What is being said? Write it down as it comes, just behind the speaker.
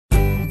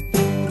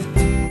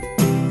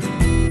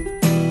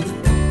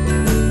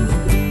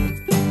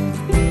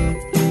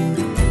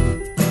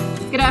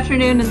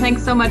afternoon, and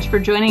thanks so much for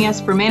joining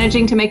us for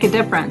Managing to Make a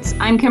Difference.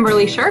 I'm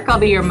Kimberly Shirk. I'll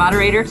be your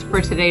moderator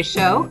for today's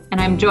show, and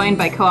I'm joined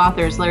by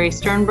co-authors Larry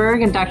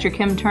Sternberg and Dr.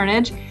 Kim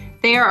Turnage.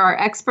 They are our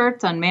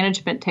experts on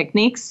management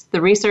techniques, the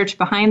research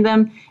behind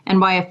them,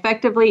 and why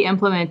effectively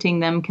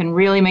implementing them can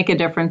really make a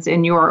difference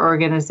in your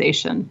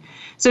organization.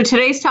 So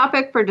today's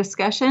topic for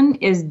discussion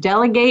is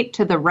delegate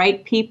to the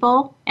right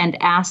people and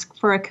ask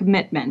for a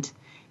commitment.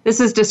 This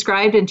is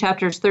described in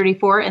chapters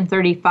 34 and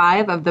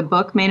 35 of the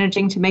book,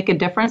 Managing to Make a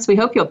Difference. We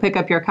hope you'll pick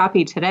up your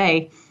copy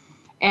today.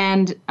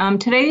 And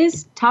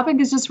today's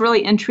topic is just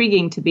really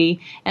intriguing to me.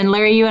 And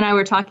Larry, you and I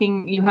were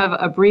talking, you have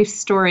a brief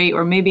story,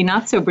 or maybe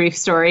not so brief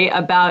story,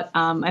 about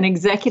an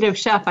executive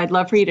chef. I'd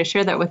love for you to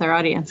share that with our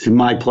audience. It's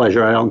my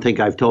pleasure. I don't think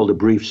I've told a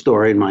brief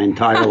story in my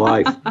entire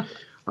life.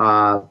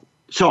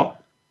 So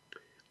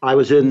I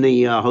was in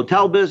the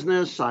hotel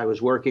business. I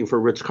was working for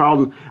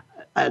Ritz-Carlton.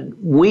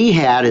 We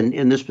had,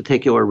 in this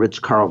particular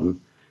Ritz-Carlton,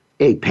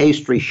 a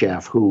pastry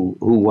chef who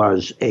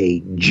was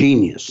a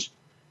genius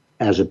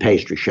as a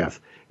pastry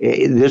chef.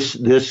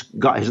 This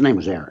guy, his name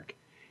was Eric.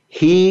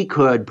 He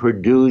could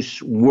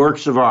produce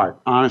works of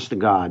art, honest to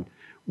God,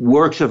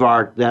 works of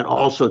art that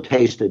also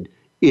tasted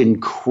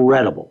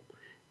incredible.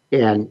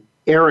 And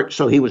Eric,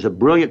 so he was a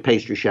brilliant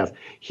pastry chef.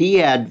 He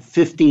had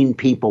 15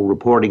 people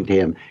reporting to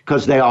him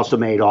because they also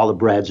made all the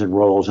breads and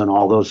rolls and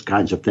all those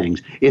kinds of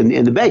things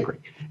in the bakery.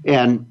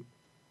 And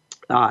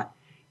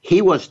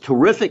he was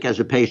terrific as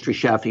a pastry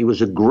chef. He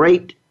was a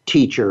great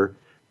teacher,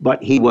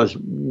 but he was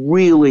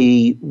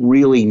really,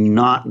 really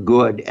not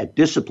good at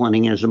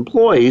disciplining his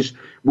employees,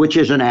 which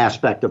is an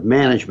aspect of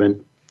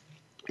management.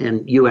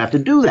 And you have to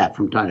do that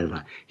from time to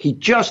time. He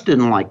just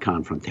didn't like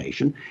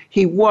confrontation.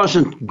 He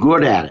wasn't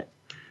good at it.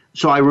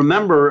 So I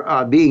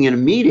remember being in a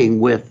meeting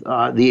with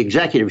the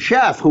executive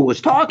chef who was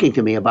talking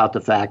to me about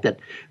the fact that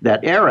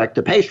Eric,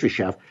 the pastry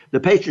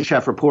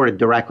chef reported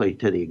directly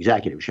to the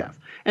executive chef.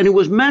 And he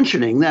was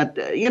mentioning that,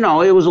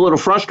 it was a little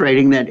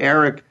frustrating that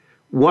Eric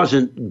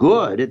wasn't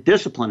good at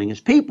disciplining his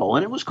people,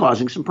 and it was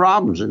causing some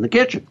problems in the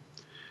kitchen.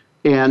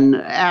 And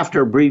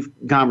after a brief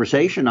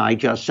conversation, I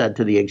just said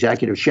to the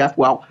executive chef,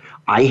 well,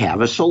 I have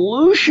a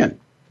solution.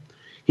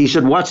 He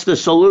said, what's the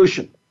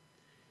solution?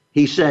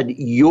 He said,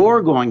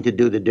 you're going to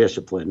do the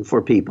discipline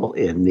for people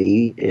in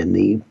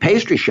the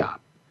pastry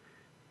shop.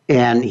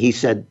 And he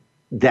said,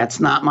 that's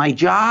not my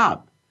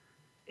job.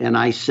 And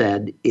I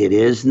said, it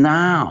is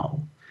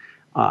now.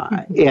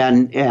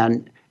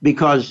 And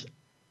because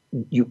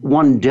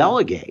one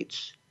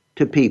delegates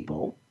to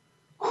people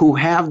who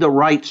have the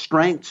right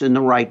strengths in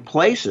the right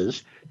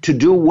places to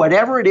do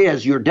whatever it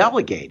is you're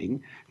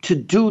delegating, to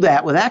do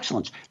that with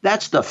excellence.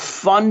 That's the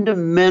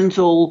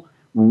fundamental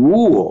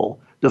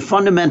rule, the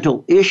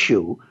fundamental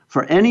issue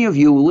for any of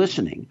you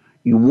listening.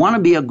 You want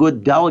to be a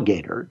good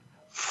delegator,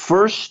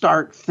 first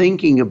start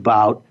thinking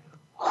about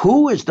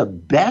who is the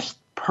best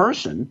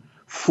person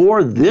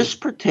for this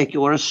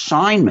particular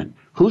assignment.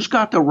 Who's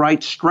got the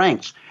right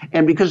strengths?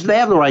 And because they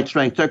have the right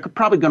strengths, they're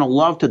probably going to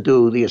love to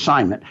do the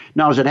assignment.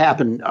 Now, as it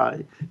happened,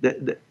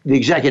 the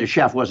executive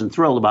chef wasn't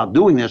thrilled about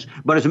doing this,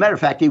 but as a matter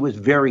of fact, he was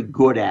very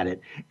good at it.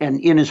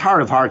 And in his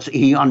heart of hearts,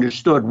 he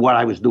understood what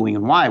I was doing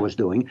and why I was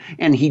doing,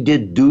 and he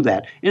did do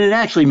that. And it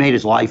actually made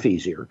his life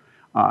easier,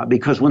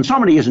 because when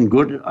somebody isn't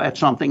good at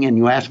something and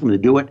you ask them to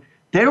do it,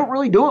 they don't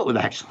really do it with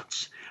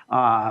excellence.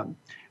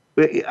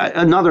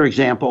 Another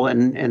example,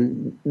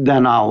 and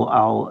then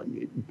I'll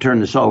turn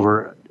this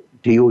over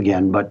to you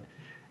again, but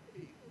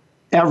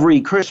every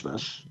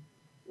Christmas,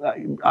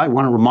 I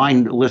want to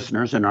remind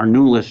listeners and our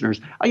new listeners,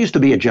 I used to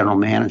be a general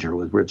manager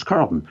with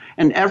Ritz-Carlton,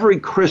 and every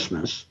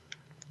Christmas,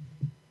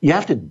 you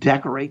have to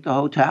decorate the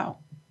hotel.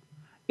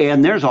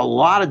 And there's a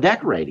lot of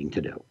decorating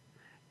to do.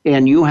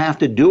 And you have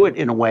to do it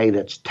in a way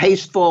that's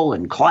tasteful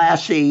and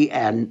classy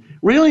and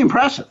really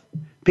impressive.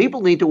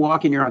 People need to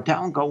walk in your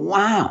hotel and go,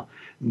 wow,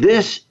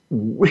 this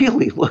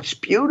really looks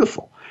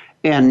beautiful.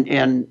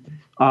 And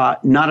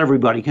not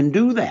everybody can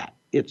do that.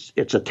 It's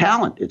a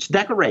talent. It's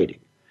decorating.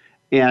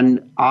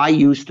 And I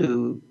used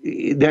to,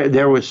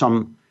 there was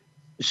some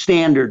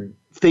standard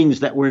things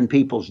that were in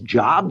people's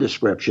job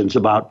descriptions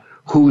about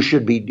who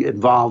should be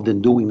involved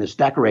in doing this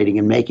decorating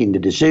and making the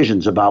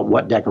decisions about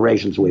what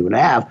decorations we would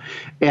have.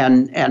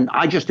 And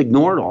I just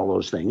ignored all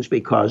those things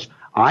because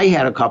I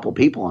had a couple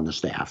people on the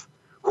staff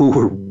who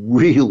were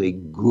really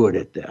good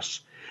at this.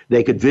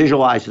 They could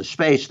visualize the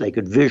space. They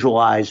could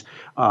visualize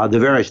the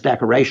various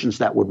decorations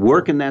that would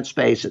work in that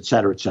space, et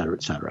cetera, et cetera,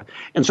 et cetera.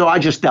 And so I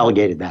just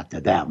delegated that to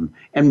them,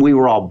 and we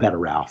were all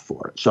better off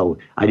for it. So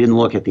I didn't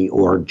look at the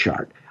org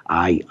chart.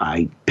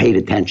 I paid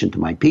attention to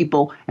my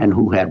people and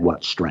who had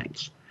what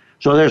strengths.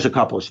 So there's a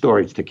couple of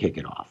stories to kick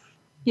it off.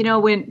 You know,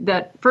 when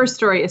that first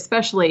story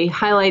especially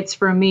highlights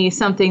for me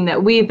something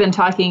that we've been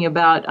talking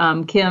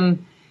about,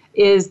 Kim,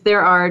 is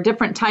there are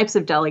different types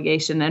of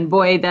delegation. And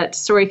boy, that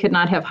story could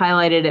not have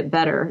highlighted it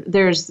better.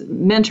 There's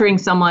mentoring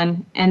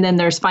someone, and then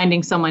there's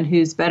finding someone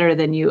who's better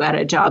than you at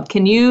a job.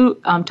 Can you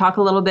talk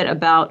a little bit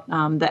about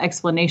the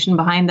explanation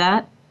behind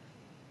that?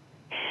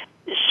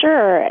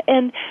 Sure.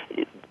 And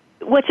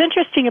what's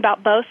interesting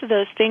about both of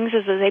those things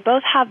is that they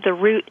both have the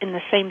root in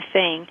the same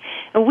thing.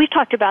 And we've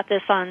talked about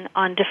this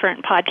on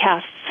different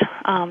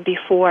podcasts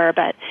before,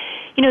 but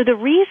the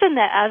reason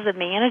that as a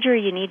manager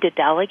you need to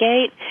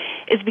delegate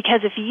is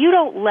because if you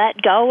don't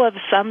let go of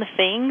some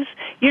things,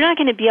 you're not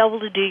going to be able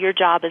to do your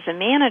job as a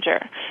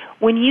manager.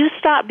 When you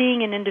stop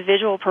being an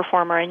individual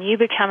performer and you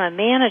become a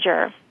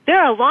manager,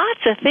 there are lots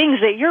of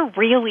things that you're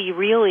really,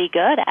 really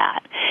good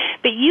at,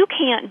 but you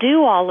can't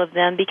do all of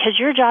them because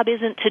your job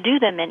isn't to do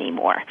them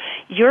anymore.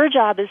 Your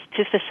job is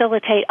to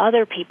facilitate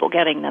other people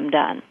getting them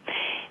done.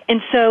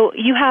 And so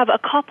you have a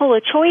couple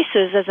of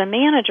choices as a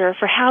manager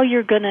for how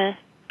you're going to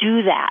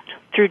do that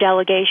through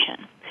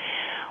delegation.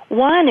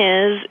 One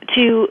is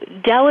to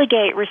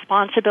delegate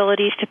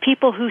responsibilities to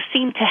people who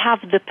seem to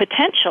have the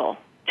potential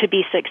to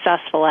be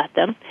successful at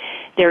them.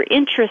 They're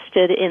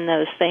interested in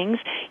those things.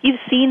 You've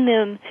seen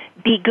them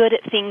be good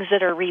at things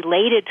that are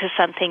related to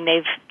something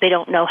they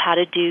don't know how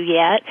to do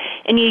yet.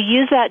 And you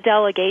use that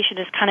delegation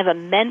as kind of a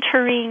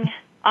mentoring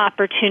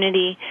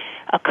opportunity,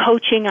 a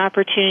coaching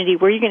opportunity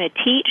where you're going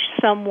to teach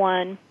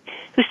someone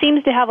who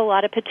seems to have a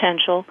lot of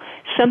potential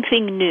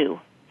something new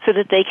so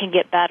that they can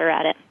get better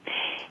at it.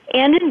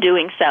 And in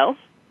doing so,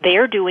 they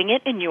are doing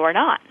it and you are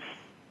not.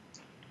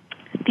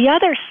 The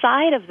other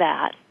side of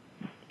that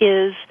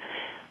is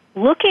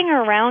looking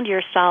around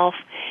yourself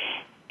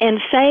and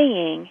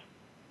saying,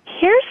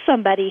 here's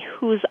somebody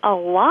who's a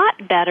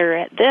lot better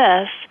at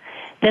this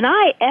than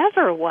I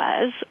ever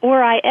was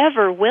or I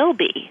ever will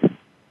be.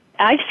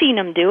 I've seen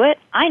them do it.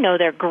 I know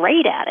they're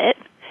great at it.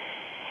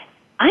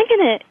 I'm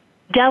going to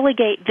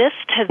delegate this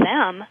to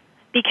them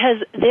because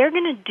they're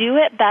going to do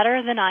it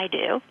better than I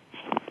do,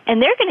 and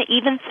they're going to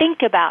even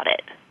think about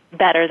it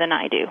better than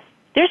I do.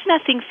 There's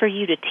nothing for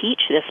you to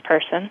teach this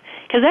person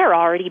because they're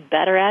already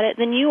better at it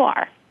than you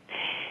are.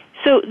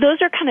 So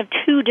those are kind of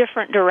two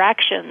different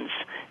directions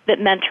that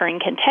mentoring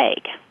can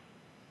take.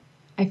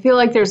 I feel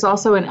like there's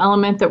also an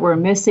element that we're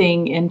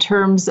missing in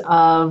terms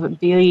of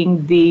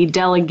being the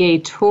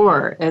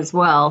delegator as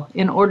well.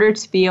 In order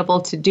to be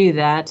able to do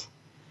that,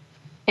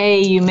 A,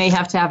 you may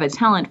have to have a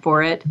talent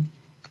for it.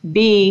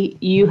 B,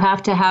 you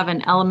have to have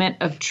an element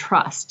of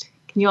trust.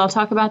 Can you all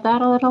talk about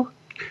that a little?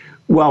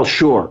 Well,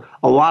 sure.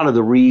 A lot of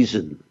the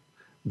reason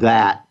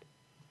that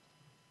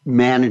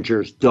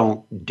managers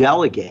don't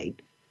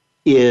delegate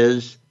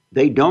is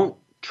they don't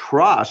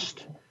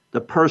trust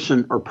the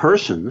person or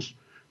persons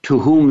to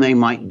whom they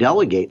might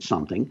delegate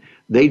something.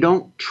 They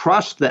don't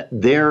trust that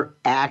they're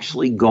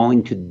actually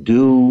going to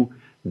do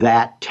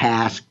that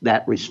task,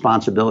 that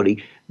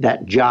responsibility,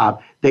 that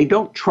job. They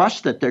don't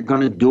trust that they're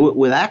going to do it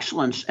with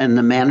excellence. And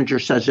the manager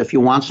says, if you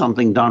want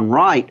something done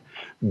right,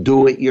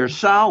 do it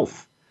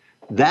yourself.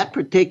 That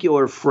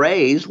particular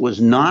phrase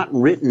was not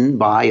written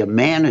by a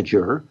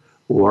manager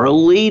or a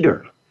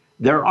leader.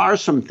 There are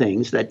some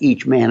things that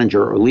each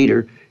manager or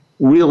leader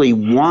really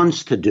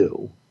wants to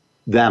do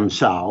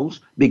themselves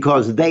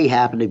because they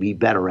happen to be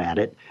better at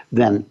it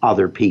than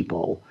other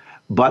people.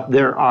 But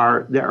there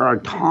are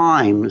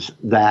times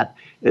that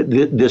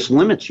this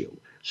limits you.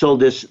 So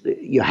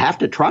you have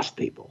to trust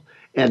people.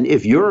 And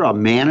if you're a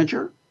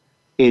manager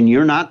and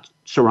you're not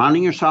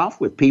surrounding yourself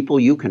with people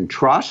you can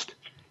trust,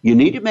 you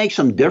need to make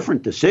some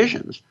different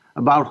decisions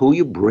about who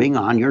you bring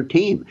on your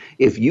team.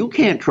 If you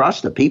can't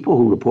trust the people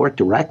who report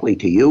directly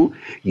to you,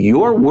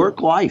 your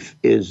work life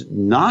is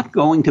not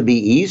going to be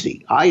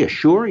easy, I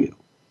assure you.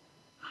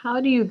 How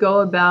do you go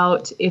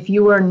about, if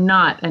you are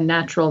not a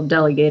natural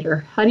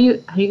delegator, how do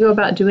you go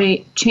about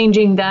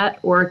changing that,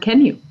 or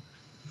can you?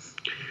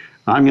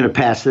 I'm going to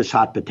pass this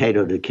hot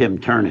potato to Kim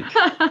Turnage.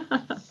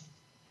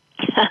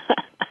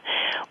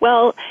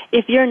 Well,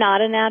 if you're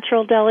not a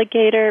natural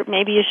delegator,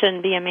 maybe you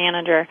shouldn't be a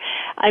manager.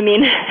 I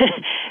mean,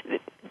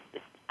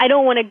 I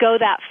don't want to go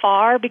that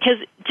far because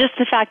just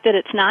the fact that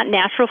it's not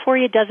natural for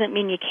you doesn't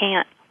mean you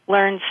can't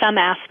learn some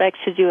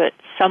aspects to do it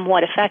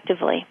somewhat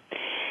effectively.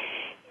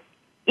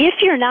 If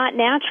you're not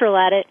natural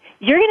at it,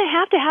 you're going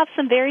to have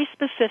some very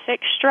specific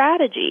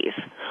strategies.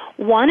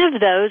 One of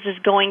those is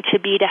going to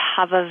be to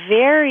have a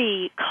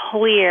very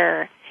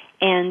clear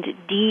and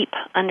deep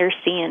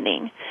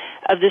understanding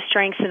of the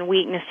strengths and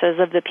weaknesses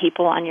of the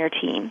people on your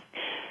team.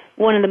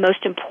 One of the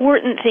most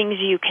important things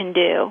you can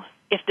do,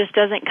 if this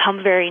doesn't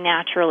come very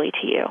naturally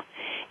to you,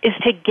 is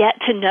to get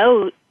to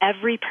know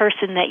every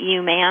person that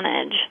you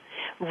manage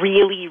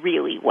really,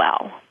 really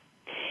well.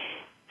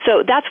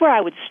 So that's where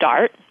I would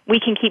start. We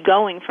can keep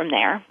going from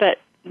there, but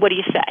what do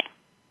you say?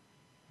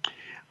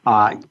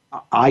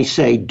 I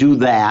say do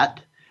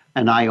that,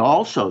 and I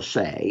also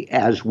say,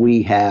 as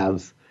we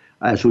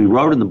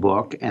wrote in the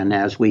book and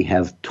as we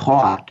have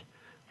taught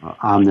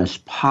on this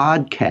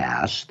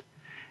podcast,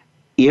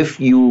 if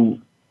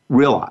you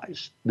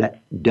realize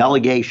that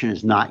delegation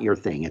is not your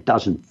thing, it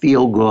doesn't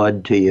feel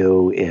good to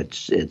you,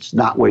 it's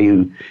not where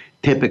you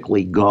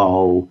typically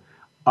go,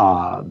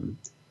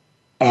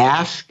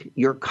 ask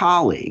your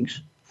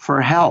colleagues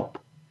for help.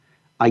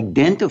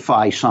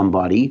 Identify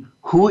somebody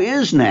who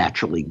is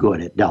naturally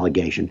good at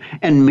delegation,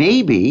 and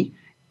maybe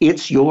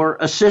it's your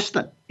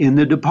assistant in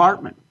the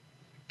department.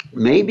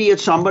 Maybe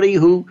it's somebody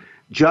who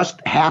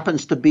just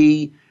happens to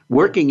be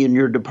working in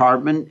your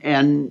department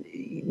and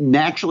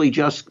naturally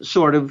just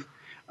sort of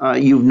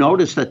you've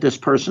noticed that this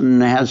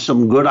person has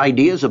some good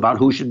ideas about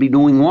who should be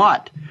doing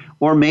what.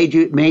 Or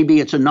maybe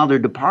it's another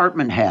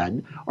department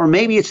head, or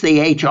maybe it's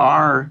the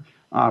HR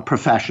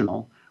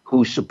professional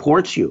who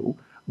supports you.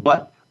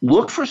 But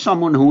look for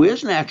someone who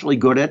is naturally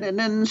good at it and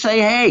then say,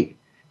 hey,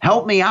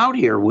 help me out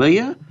here, will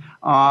you?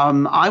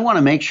 I want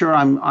to make sure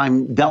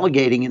I'm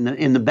delegating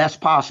in the best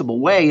possible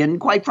way. And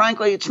quite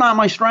frankly, it's not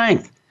my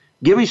strength.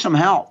 Give me some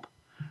help.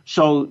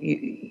 So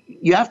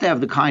you have to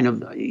have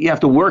you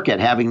have to work at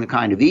having the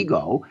kind of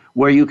ego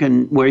where you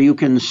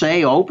can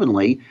say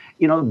openly,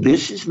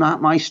 this is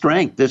not my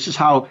strength. This is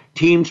how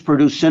teams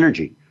produce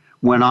synergy.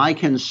 When I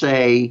can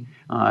say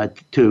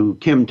to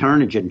Kim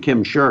Turnage and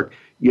Kim Shirk,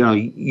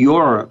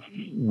 you're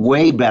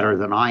way better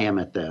than I am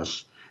at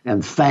this.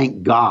 And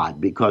thank God,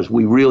 because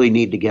we really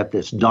need to get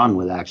this done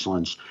with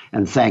excellence.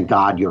 And thank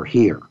God you're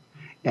here.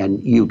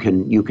 And you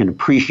can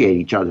appreciate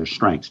each other's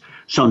strengths.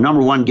 So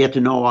number one, get to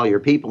know all your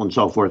people and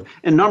so forth.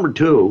 And number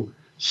two,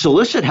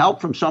 solicit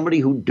help from somebody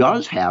who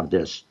does have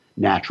this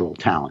natural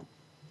talent.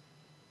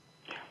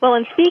 Well,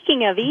 and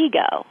speaking of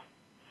ego,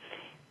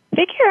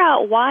 figure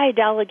out why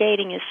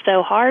delegating is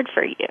so hard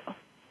for you.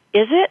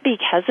 Is it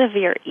because of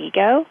your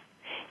ego?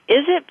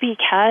 Is it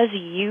because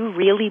you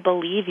really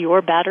believe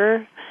you're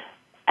better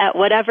at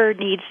whatever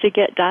needs to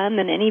get done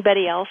than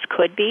anybody else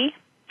could be?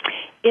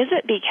 Is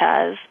it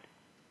because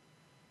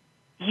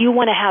you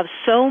want to have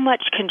so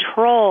much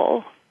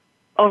control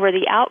over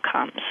the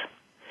outcomes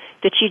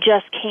that you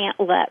just can't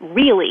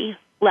really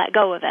let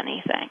go of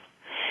anything?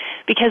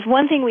 Because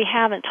one thing we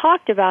haven't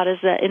talked about is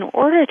that in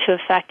order to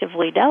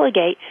effectively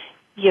delegate,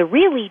 you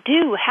really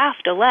do have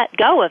to let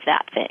go of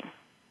that thing.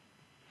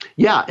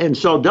 Yeah, and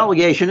so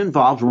delegation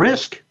involves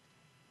risk.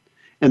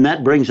 And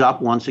that brings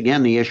up, once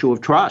again, the issue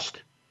of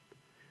trust.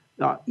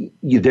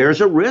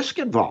 There's a risk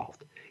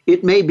involved.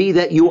 It may be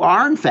that you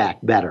are, in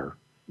fact, better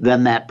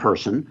than that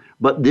person,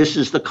 but this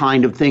is the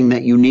kind of thing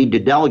that you need to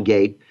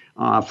delegate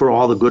for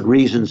all the good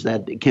reasons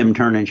that Kim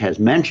Turnage has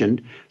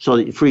mentioned, so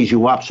that it frees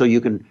you up so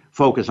you can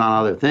focus on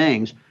other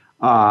things.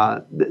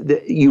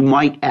 You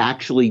might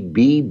actually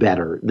be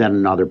better than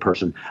another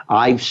person.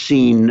 I've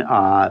seen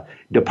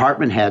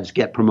department heads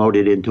get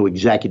promoted into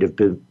executive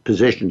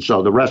positions.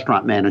 So the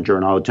restaurant manager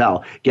in a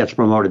hotel gets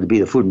promoted to be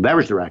the food and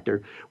beverage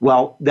director.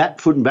 Well,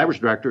 that food and beverage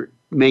director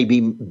may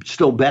be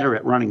still better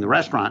at running the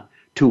restaurant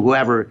to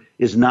whoever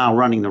is now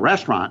running the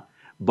restaurant.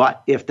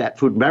 But if that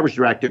food and beverage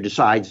director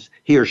decides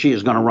he or she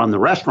is going to run the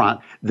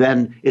restaurant,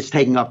 then it's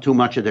taking up too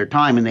much of their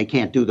time and they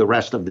can't do the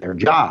rest of their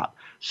job.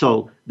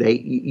 So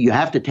you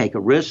have to take a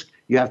risk.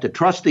 You have to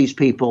trust these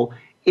people.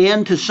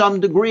 And to some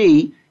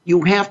degree,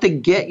 you have to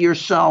get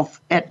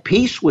yourself at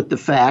peace with the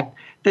fact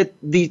that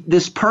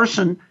this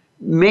person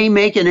may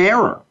make an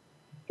error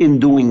in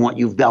doing what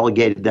you've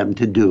delegated them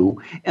to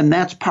do. And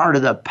that's part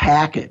of the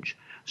package.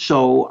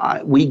 So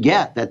we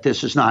get that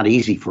this is not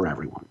easy for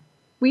everyone.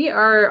 We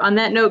are, on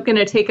that note, going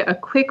to take a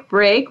quick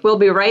break. We'll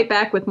be right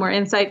back with more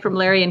insight from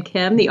Larry and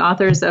Kim, the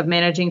authors of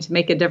Managing to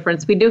Make a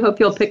Difference. We do hope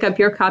you'll pick up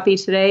your copy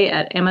today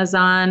at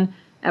Amazon,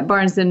 at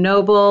Barnes &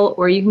 Noble,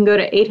 or you can go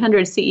to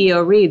 800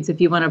 CEO Reads if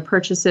you want to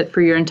purchase it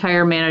for your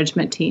entire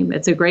management team.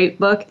 It's a great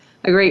book,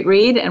 a great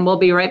read, and we'll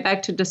be right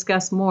back to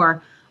discuss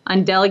more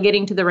on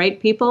delegating to the right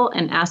people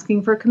and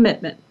asking for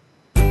commitment.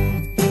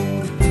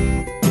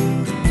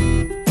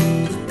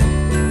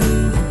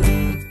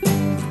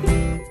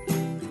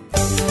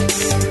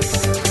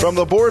 From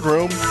the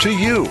boardroom to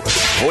you,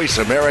 Voice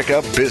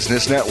America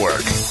Business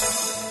Network.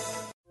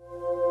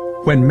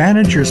 When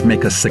managers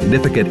make a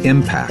significant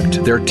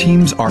impact, their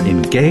teams are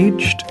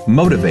engaged,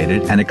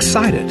 motivated, and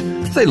excited.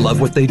 They love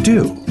what they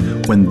do.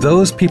 When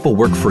those people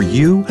work for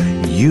you,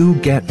 you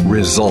get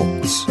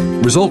results.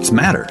 Results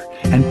matter,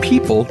 and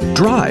people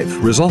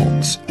drive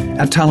results.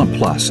 At Talent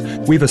Plus,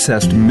 we've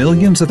assessed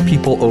millions of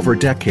people over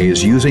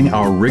decades using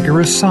our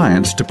rigorous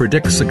science to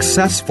predict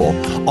successful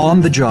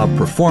on-the-job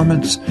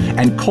performance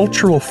and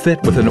cultural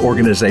fit with an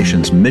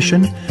organization's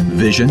mission,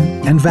 vision,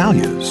 and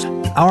values.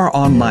 Our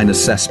online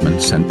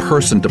assessments and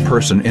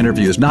person-to-person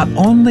interviews not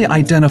only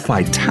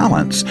identify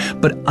talents,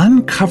 but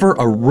uncover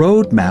a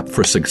roadmap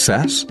for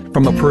success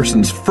from a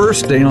person's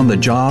first day on the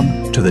job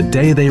to the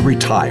day they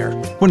retire.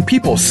 When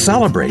people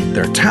celebrate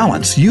their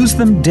talents, use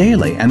them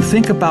daily, and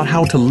think about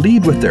how to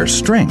lead with their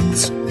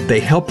strengths,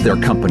 they help their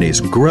companies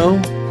grow,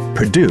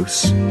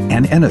 produce,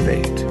 and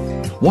innovate.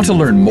 Want to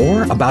learn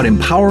more about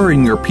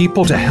empowering your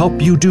people to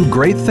help you do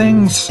great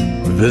things?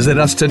 Visit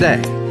us today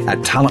at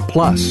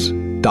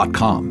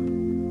talentplus.com.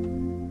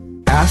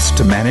 Asked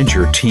to manage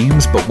your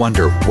teams but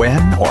wonder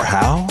when or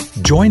how?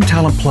 Join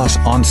Talent Plus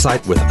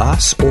on-site with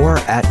us or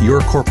at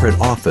your corporate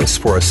office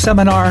for a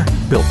seminar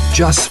built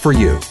just for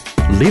you.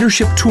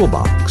 Leadership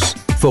Toolbox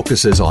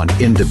focuses on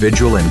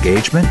individual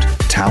engagement,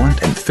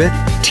 talent and fit,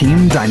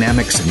 team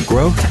dynamics and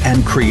growth,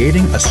 and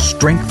creating a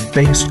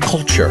strength-based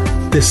culture.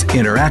 This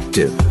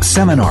interactive,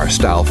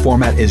 seminar-style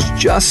format is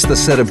just the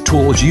set of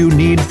tools you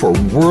need for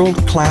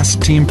world-class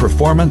team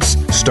performance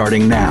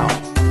starting now.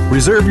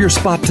 Reserve your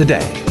spot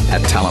today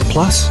at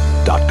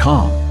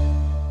talentplus.com.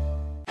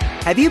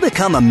 Have you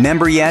become a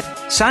member yet?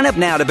 Sign up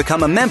now to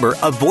become a member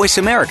of Voice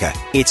America.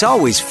 It's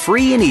always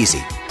free and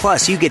easy.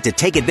 Plus, you get to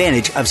take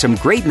advantage of some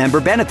great member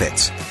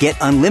benefits. Get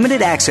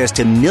unlimited access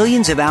to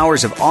millions of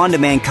hours of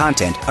on-demand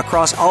content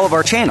across all of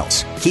our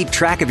channels. Keep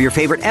track of your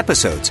favorite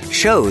episodes,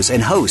 shows,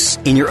 and hosts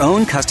in your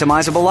own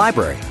customizable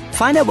library.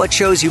 Find out what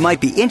shows you might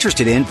be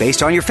interested in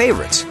based on your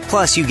favorites.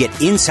 Plus, you get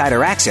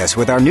insider access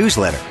with our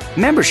newsletter.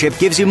 Membership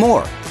gives you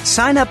more.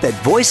 Sign up at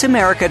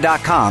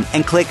voiceamerica.com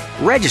and click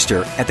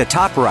Register at the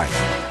top right.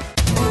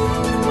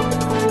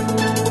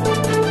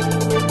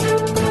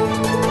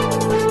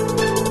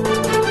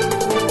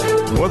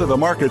 Whether the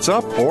market's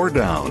up or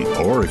down,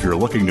 or if you're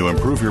looking to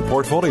improve your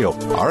portfolio,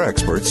 our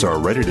experts are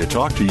ready to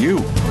talk to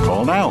you.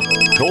 Call now.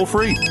 Toll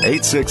free,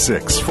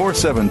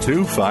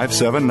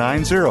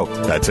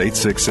 866-472-5790. That's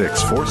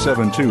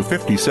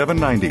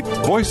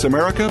 866-472-5790. Voice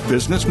America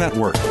Business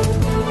Network.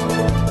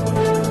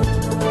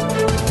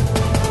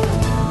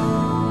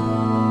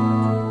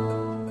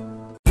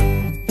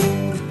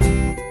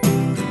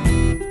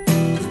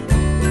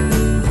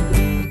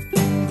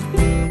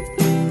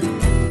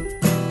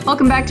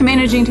 Welcome back to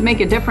Managing to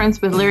Make a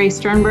Difference with Larry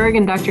Sternberg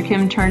and Dr.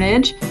 Kim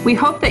Turnage. We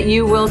hope that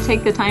you will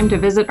take the time to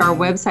visit our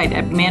website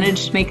at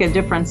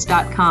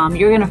managetomakeadifference.com.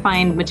 You're going to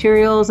find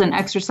materials and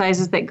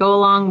exercises that go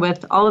along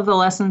with all of the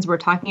lessons we're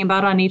talking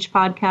about on each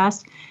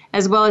podcast,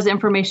 as well as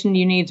information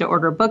you need to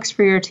order books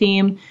for your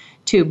team,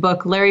 to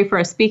book Larry for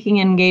a speaking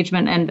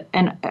engagement,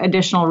 and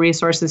additional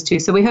resources too.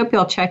 So we hope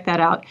you'll check that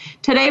out.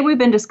 Today we've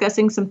been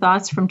discussing some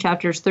thoughts from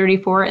chapters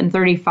 34 and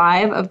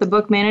 35 of the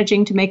book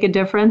Managing to Make a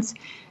Difference.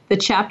 The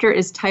chapter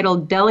is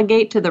titled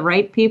Delegate to the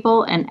Right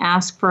People and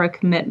Ask for a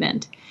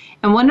Commitment.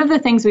 And one of the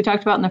things we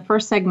talked about in the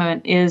first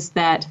segment is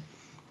that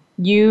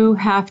you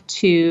have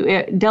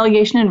to,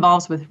 delegation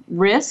involves with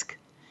risk,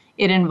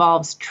 it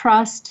involves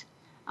trust.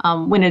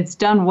 When it's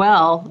done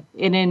well,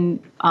 it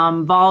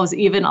involves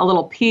even a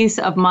little peace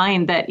of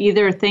mind that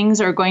either things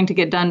are going to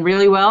get done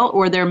really well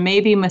or there may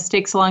be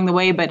mistakes along the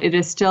way, but it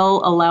is still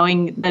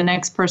allowing the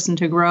next person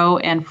to grow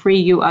and free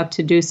you up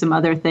to do some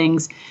other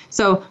things.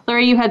 So,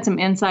 Larry, you had some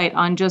insight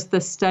on just the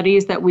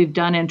studies that we've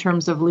done in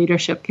terms of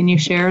leadership. Can you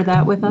share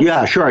that with us?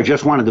 Yeah, sure. I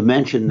just wanted to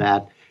mention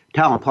that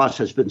Talent Plus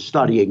has been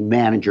studying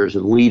managers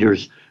and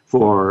leaders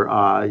for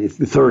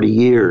 30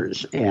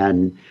 years.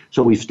 And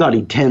so we've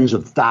studied tens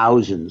of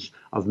thousands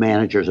of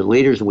managers and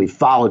leaders, and we've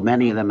followed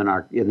many of them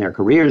in their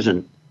careers,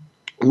 and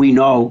we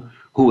know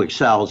who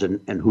excels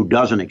and who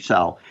doesn't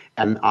excel.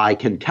 And I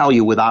can tell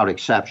you without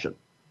exception,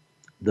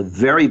 the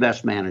very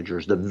best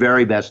managers, the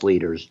very best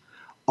leaders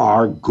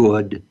are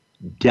good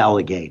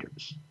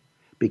delegators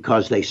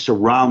because they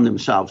surround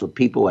themselves with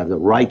people who have the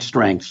right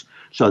strengths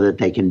so that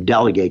they can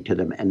delegate to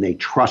them and they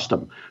trust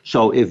them.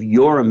 So if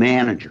you're a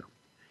manager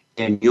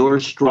and you're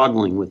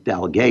struggling with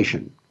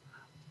delegation,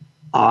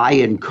 I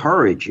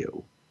encourage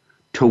you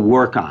to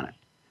work on it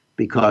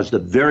because the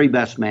very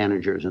best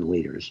managers and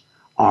leaders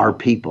are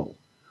people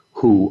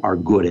who are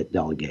good at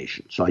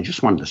delegation. So I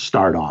just wanted to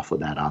start off with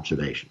that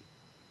observation.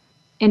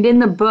 And in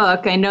the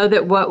book, I know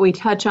that what we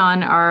touch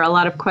on are a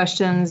lot of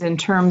questions in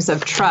terms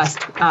of trust.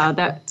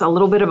 That's a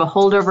little bit of a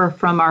holdover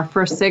from our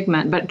first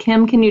segment. But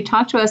Kim, can you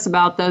talk to us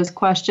about those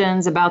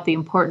questions, about the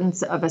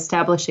importance of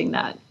establishing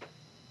that?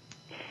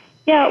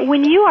 Yeah,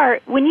 when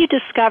you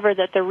discover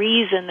that the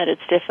reason that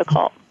it's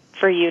difficult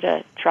for you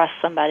to trust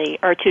somebody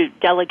or to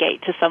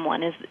delegate to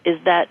someone is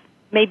that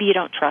maybe you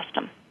don't trust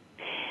them,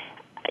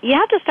 you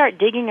have to start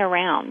digging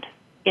around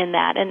in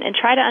that and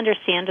try to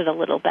understand it a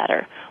little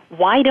better.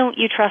 Why don't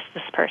you trust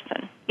this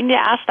person? You need to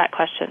ask that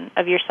question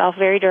of yourself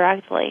very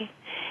directly.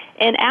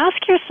 And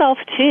ask yourself,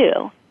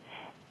 too,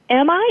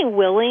 am I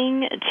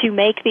willing to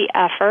make the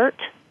effort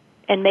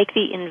and make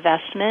the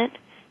investment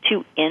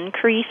to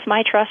increase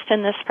my trust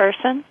in this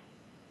person?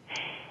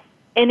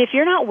 And if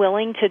you're not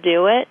willing to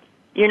do it,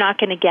 you're not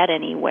going to get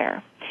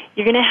anywhere.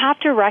 You're going to have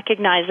to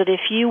recognize that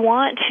if you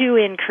want to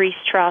increase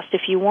trust,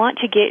 if you want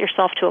to get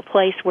yourself to a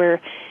place where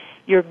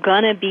you're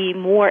going to be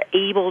more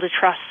able to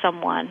trust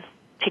someone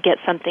to get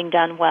something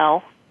done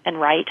well and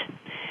right,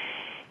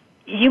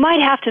 you might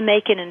have to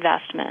make an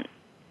investment.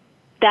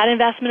 That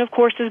investment, of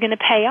course, is going to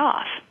pay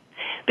off.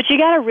 But you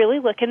got to really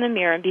look in the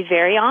mirror and be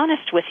very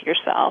honest with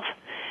yourself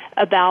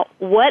about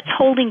what's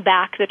holding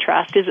back the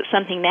trust. Is it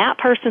something that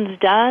person's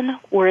done,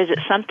 or is it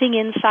something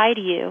inside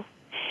you?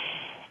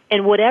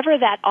 And whatever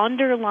that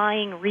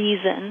underlying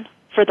reason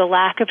for the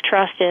lack of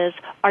trust is,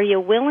 are you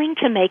willing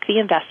to make the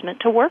investment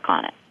to work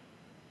on it?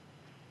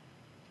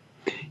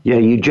 Yeah,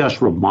 you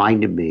just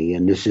reminded me,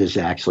 and this is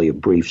actually a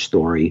brief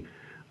story.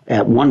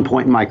 At one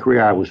point in my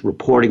career, I was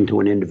reporting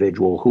to an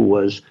individual who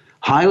was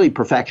highly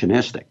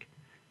perfectionistic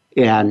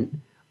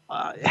and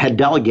had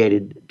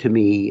delegated to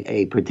me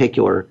a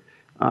particular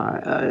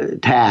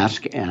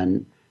task,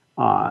 and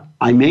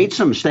I made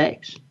some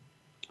mistakes.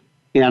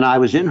 And I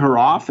was in her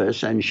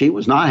office, and she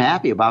was not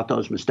happy about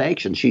those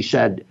mistakes. And she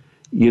said,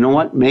 you know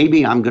what,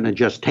 maybe I'm going to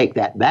just take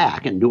that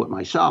back and do it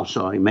myself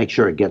so I make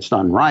sure it gets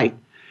done right.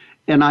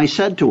 And I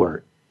said to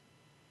her,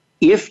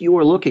 if you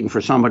are looking for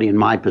somebody in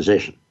my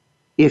position,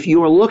 if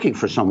you are looking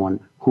for someone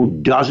who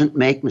doesn't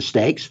make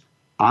mistakes,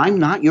 I'm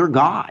not your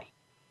guy.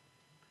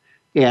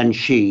 And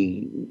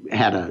she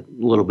had a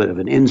little bit of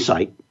an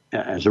insight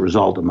as a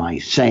result of my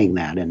saying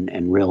that,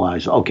 and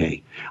realized,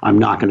 okay, I'm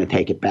not going to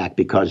take it back,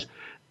 because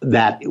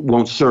that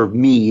won't serve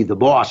me, the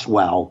boss,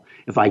 well.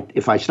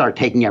 If I start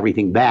taking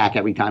everything back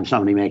every time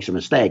somebody makes a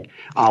mistake,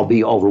 I'll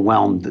be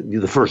overwhelmed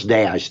the first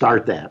day I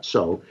start that.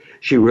 So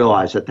she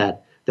realized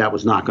that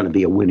was not going to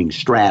be a winning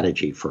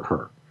strategy for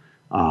her.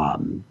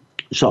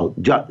 So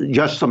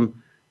just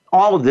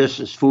all of this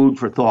is food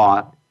for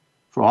thought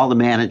for all the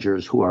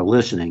managers who are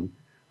listening,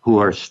 who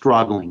are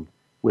struggling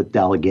with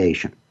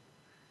delegation.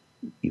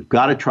 You've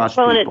got to trust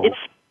people.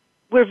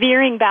 We're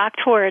veering back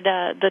toward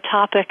the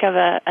topic of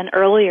an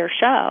earlier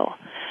show,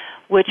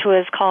 which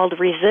was called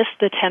Resist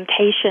the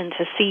Temptation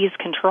to Seize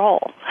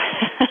Control.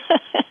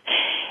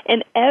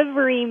 And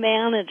every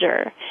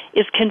manager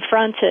is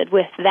confronted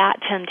with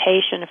that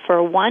temptation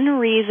for one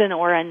reason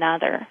or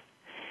another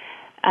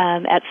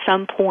at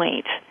some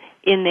point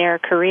in their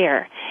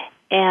career.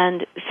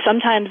 And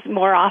sometimes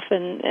more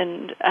often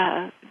and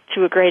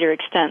to a greater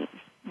extent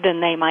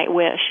than they might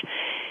wish.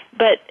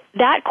 But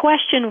that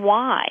question,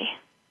 why,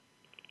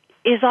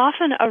 is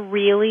often a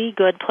really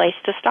good place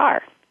to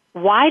start.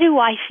 Why do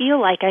I feel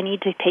like I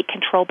need to take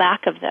control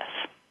back of this?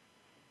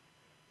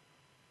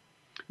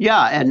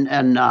 Yeah,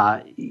 and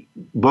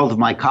both of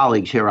my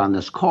colleagues here on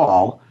this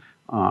call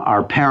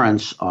are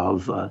parents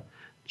of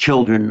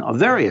children of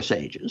various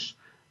ages.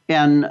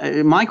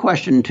 And my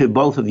question to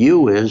both of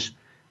you is,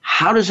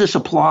 how does this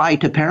apply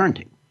to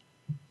parenting?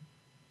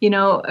 You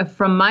know,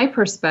 from my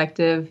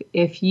perspective,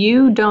 if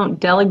you don't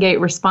delegate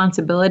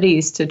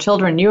responsibilities to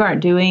children, you aren't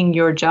doing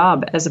your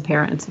job as a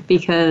parent,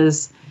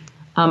 because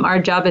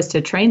our job is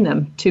to train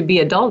them to be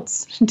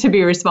adults, to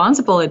be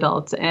responsible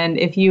adults. And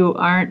if you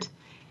aren't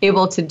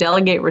able to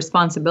delegate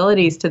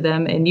responsibilities to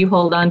them and you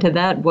hold on to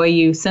that, boy,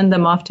 you send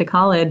them off to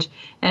college.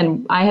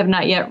 And I have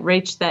not yet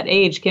reached that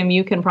age. Kim,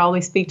 you can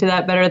probably speak to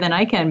that better than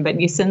I can, but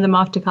you send them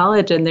off to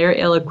college and they're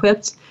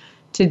ill-equipped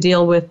to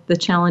deal with the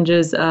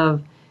challenges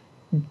of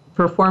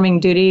performing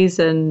duties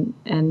and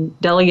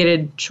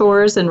delegated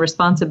chores and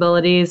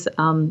responsibilities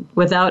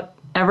without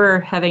ever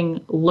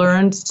having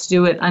learned to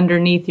do it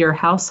underneath your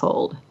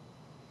household.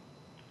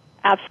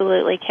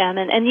 Absolutely, Kim.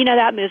 And you know,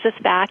 that moves us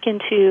back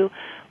into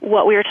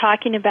what we were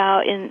talking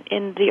about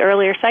in the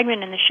earlier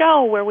segment in the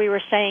show, where we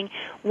were saying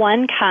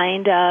one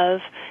kind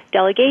of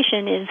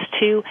delegation is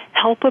to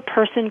help a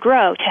person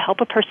grow, to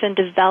help a person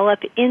develop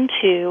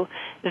into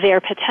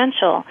their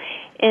potential.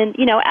 And,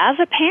 you know, as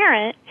a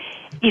parent,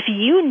 if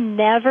you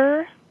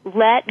never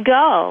let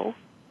go,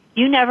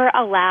 you never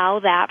allow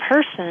that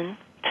person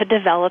to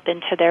develop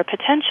into their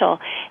potential.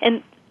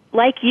 And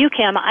like you,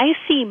 Kim, I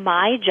see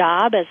my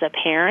job as a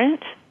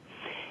parent.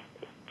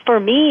 For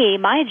me,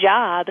 my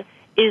job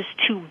is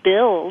to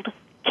build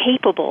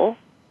capable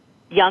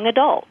young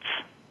adults.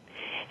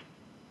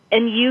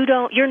 And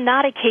you're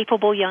not a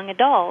capable young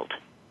adult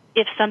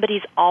if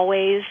somebody's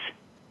always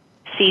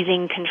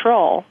seizing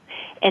control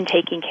and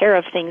taking care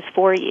of things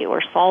for you,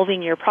 or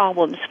solving your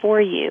problems for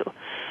you,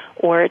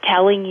 or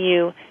telling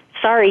you,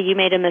 sorry, you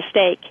made a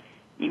mistake.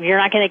 You're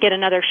not going to get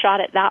another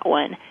shot at that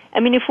one. I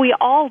mean, if we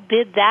all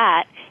did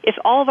that, if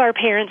all of our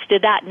parents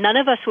did that, none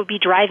of us would be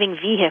driving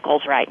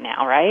vehicles right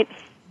now, right?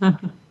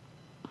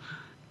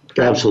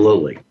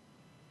 Absolutely.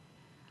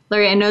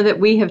 Larry, I know that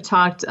we have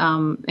talked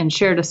and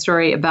shared a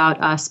story about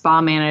a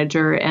spa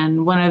manager,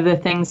 and one of the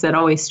things that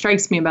always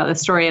strikes me about the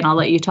story, and I'll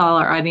let you tell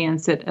our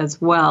audience it as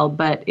well,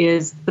 but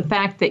is the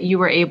fact that you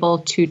were able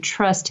to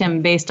trust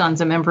him based on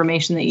some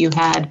information that you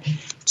had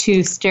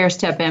to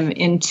stair-step him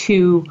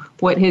into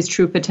what his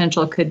true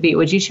potential could be.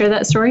 Would you share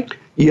that story?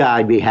 Yeah,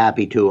 I'd be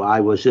happy to.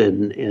 I was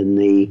in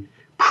the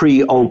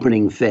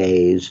pre-opening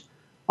phase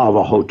of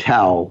a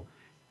hotel,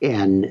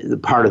 and the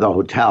part of the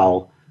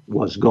hotel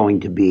was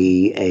going to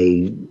be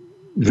a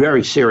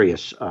very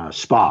serious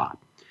spa,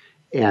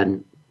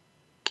 and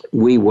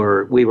we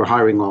were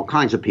hiring all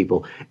kinds of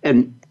people.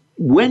 And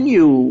when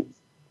you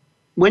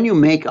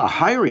make a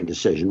hiring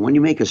decision, when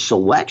you make a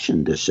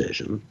selection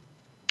decision,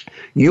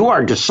 you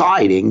are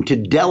deciding to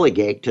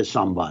delegate to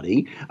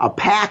somebody a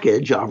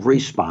package of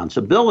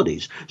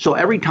responsibilities. So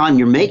every time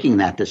you're making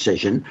that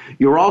decision,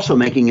 you're also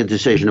making a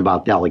decision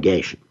about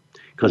delegation,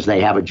 because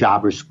they have a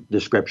job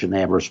description,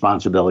 they have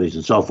responsibilities,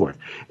 and so forth.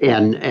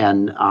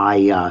 And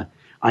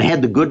I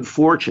had the good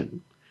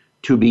fortune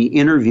to be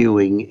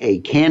interviewing a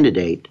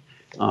candidate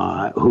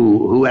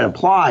who had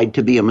applied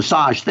to be a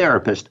massage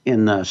therapist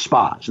in the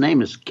spa. His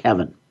name is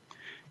Kevin.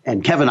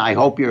 And Kevin, I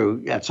hope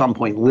you at some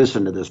point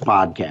listen to this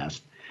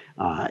podcast.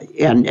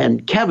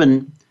 And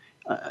Kevin,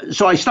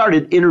 so I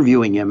started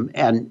interviewing him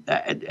and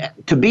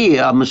to be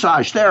a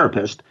massage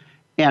therapist.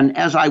 And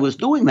as I was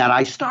doing that,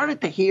 I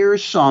started to hear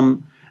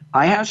some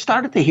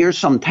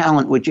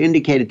talent which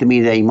indicated to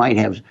me that he might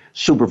have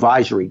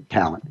supervisory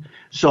talent.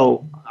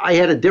 So I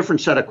had a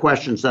different set of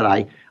questions that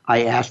I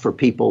asked for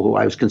people who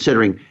I was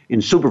considering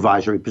in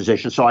supervisory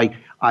positions. So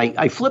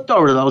I flipped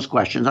over to those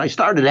questions. I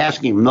started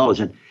asking him those,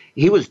 and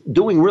he was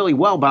doing really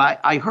well, but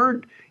I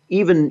heard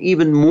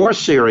even more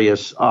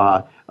serious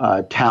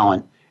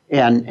talent.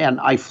 And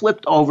I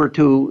flipped over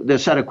to the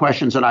set of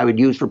questions that I would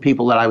use for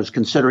people that I was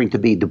considering to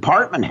be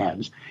department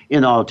heads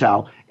in the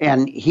hotel.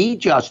 And he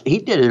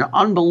did an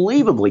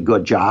unbelievably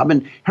good job.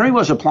 And here he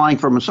was applying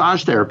for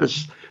massage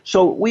therapists.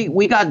 So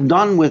we got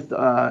done with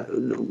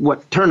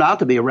what turned out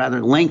to be a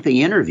rather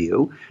lengthy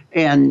interview.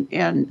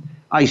 And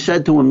I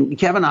said to him,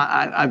 Kevin,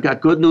 I've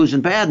got good news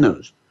and bad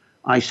news.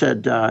 I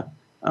said,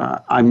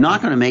 I'm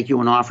not going to make you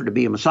an offer to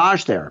be a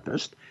massage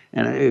therapist.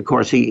 And of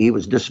course, he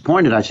was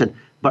disappointed. I said,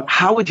 but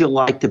how would you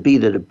like to be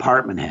the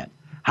department head?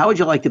 How would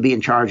you like to be in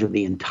charge of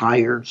the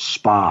entire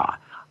spa?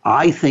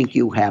 I think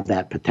you have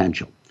that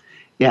potential.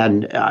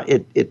 And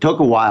it took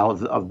a while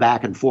of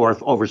back and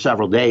forth over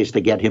several days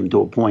to get him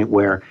to a point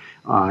where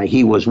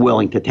he was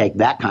willing to take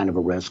that kind of a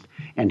risk.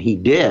 And he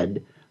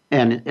did.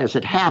 And as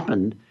it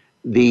happened,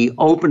 the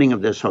opening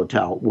of this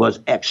hotel was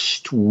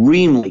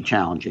extremely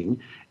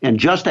challenging. And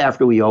just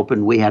after we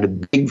opened, we had a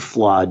big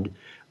flood.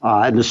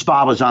 And the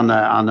spa was on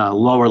the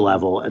lower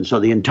level, and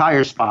so the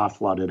entire spa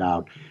flooded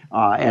out,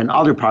 and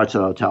other parts of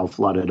the hotel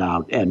flooded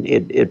out, and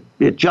it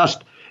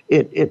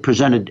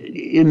presented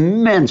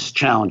immense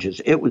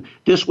challenges.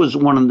 This was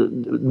one of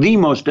the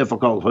most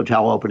difficult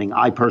hotel opening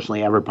I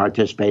personally ever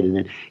participated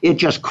in. It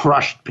just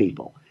crushed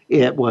people.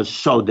 It was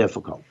so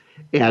difficult,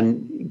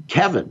 and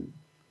Kevin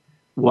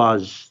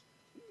was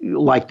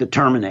like the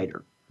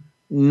Terminator.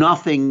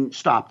 Nothing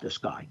stopped this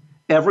guy.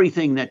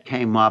 Everything that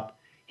came up,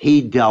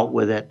 he dealt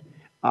with it.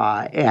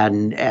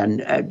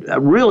 And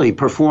really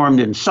performed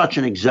in such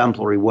an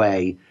exemplary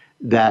way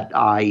that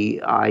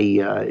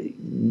I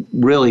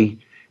really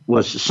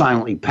was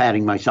silently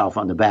patting myself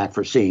on the back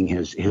for seeing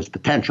his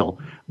potential.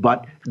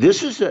 But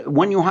this is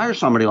when you hire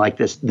somebody like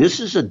this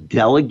is a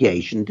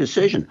delegation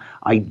decision.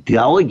 I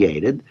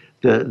delegated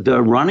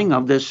the running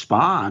of this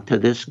spa to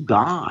this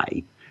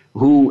guy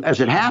who,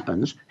 as it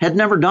happens, had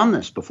never done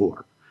this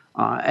before.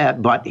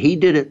 But he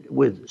did it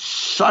with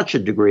such a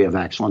degree of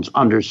excellence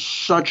under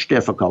such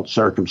difficult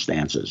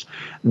circumstances.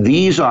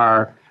 These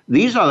are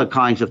the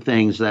kinds of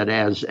things that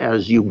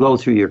as you go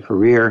through your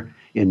career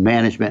in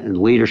management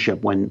and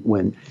leadership,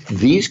 when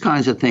these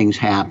kinds of things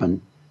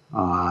happen,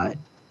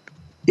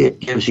 it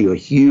gives you a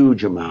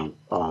huge amount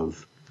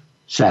of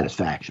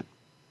satisfaction.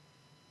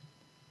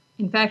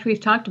 In fact, we've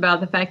talked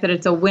about the fact that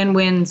it's a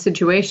win-win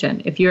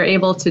situation. If you're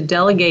able to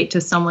delegate to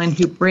someone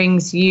who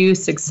brings you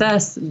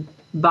success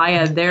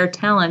via their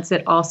talents,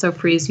 it also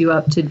frees you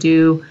up to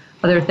do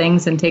other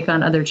things and take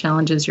on other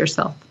challenges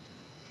yourself.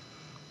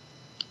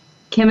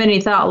 Kim,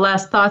 any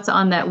last thoughts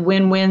on that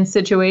win-win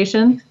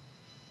situation?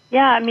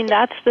 Yeah, I mean,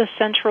 that's the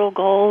central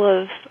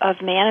goal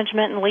of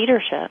management and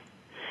leadership.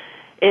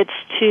 It's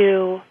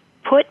to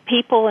put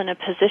people in a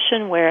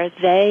position where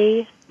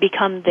they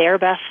become their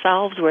best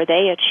selves, where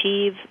they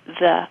achieve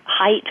the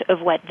height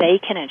of what they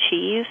can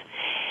achieve,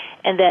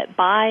 and that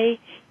by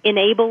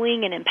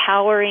enabling and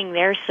empowering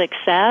their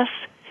success,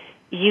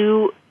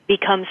 you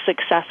become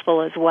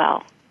successful as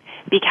well.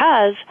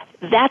 Because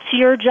that's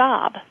your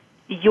job.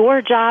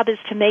 Your job is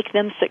to make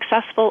them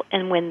successful,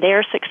 and when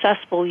they're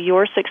successful,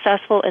 you're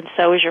successful, and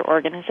so is your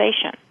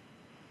organization.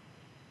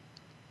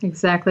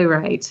 Exactly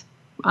right.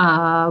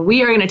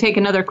 We are going to take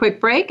another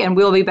quick break, and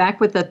we'll be back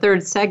with the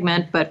third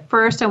segment. But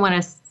first, I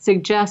want to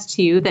suggest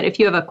to you that if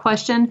you have a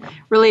question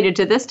related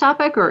to this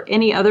topic or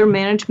any other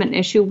management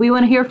issue, we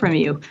want to hear from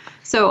you.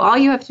 So all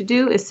you have to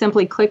do is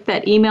simply click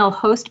that email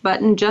host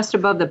button just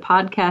above the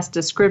podcast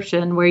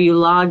description where you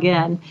log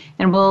in,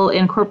 and we'll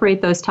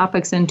incorporate those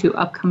topics into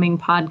upcoming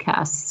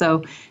podcasts.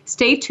 So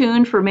stay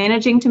tuned for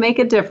Managing to Make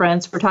a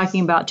Difference. We're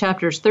talking about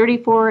chapters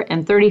 34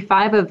 and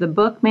 35 of the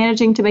book,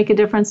 Managing to Make a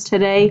Difference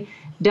today.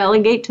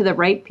 Delegate to the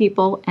right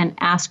people and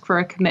ask for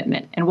a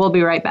commitment. And we'll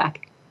be right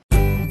back.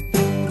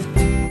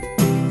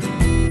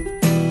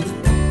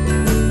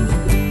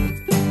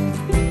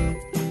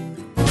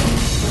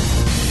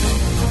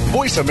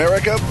 Voice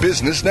America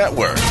Business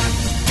Network,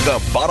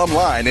 the bottom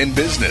line in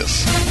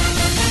business.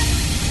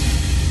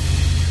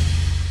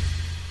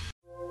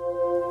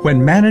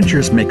 When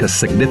managers make a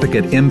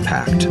significant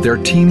impact, their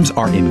teams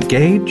are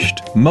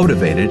engaged,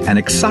 motivated, and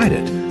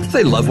excited.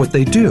 They love what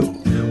they do.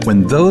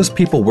 When those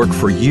people work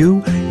for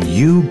you,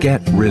 you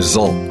get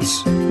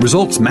results.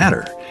 Results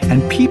matter,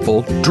 and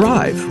people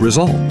drive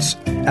results.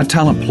 At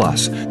Talent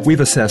Plus, we've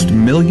assessed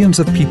millions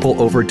of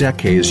people over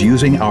decades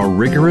using our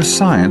rigorous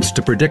science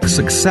to predict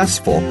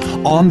successful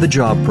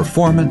on-the-job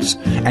performance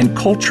and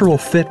cultural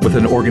fit with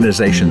an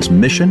organization's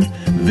mission,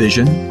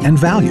 vision, and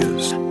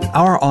values.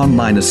 Our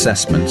online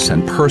assessments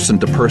and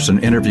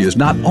person-to-person interviews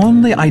not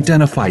only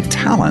identify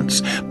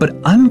talents, but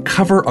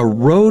uncover a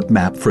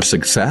roadmap for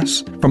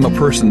success from a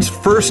person's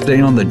first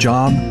day on the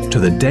job to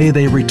the day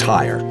they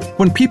retire.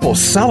 When people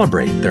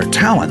celebrate their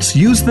talents,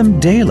 use them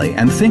daily,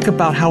 and think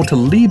about how to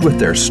lead with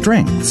their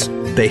strengths,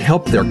 they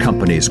help their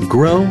companies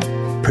grow,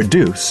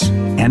 produce,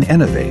 and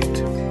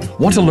innovate.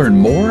 Want to learn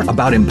more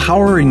about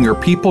empowering your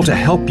people to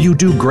help you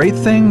do great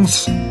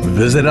things?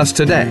 Visit us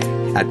today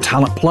at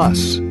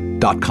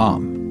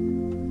talentplus.com.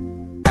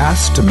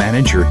 Asked to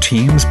manage your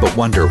teams but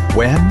wonder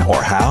when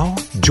or how?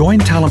 Join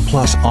Talent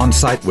Plus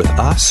on-site with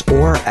us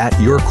or at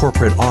your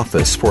corporate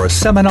office for a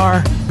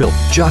seminar built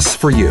just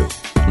for you.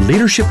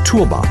 Leadership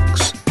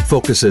Toolbox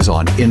focuses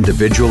on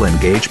individual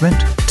engagement,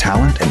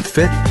 talent and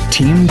fit,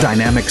 team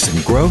dynamics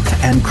and growth,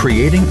 and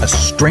creating a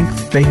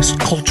strength-based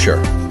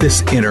culture.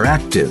 This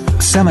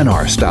interactive,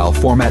 seminar-style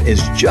format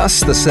is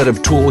just the set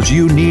of tools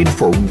you need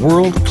for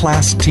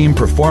world-class team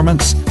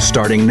performance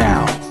starting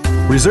now.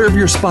 Reserve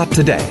your spot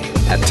today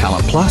at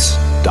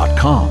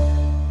talentplus.com.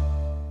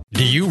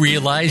 Do you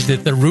realize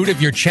that the root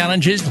of your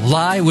challenges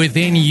lie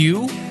within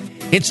you?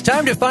 It's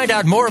time to find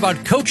out more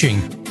about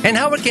coaching and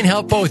how it can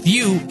help both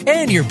you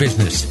and your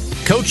business.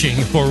 Coaching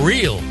for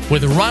Real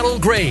with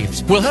Ronald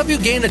Graves will help you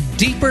gain a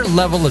deeper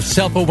level of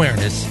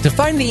self-awareness to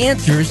find the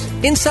answers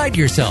inside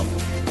yourself.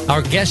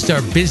 Our guests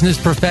are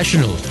business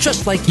professionals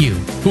just like you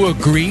who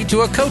agree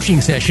to a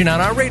coaching session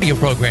on our radio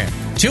program.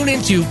 Tune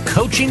into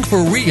Coaching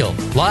for Real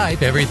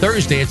live every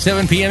Thursday at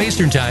 7 p.m.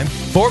 Eastern Time,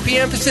 4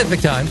 p.m. Pacific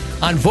Time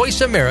on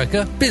Voice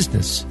America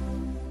Business.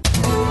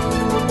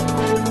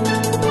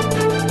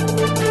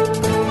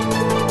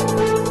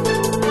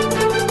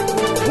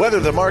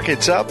 Whether the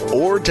market's up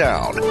or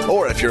down,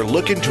 or if you're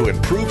looking to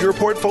improve your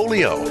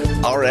portfolio,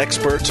 our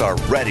experts are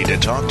ready to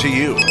talk to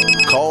you.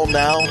 Call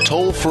now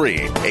toll free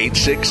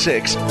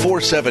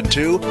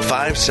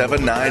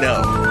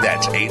 866-472-5790.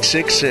 That's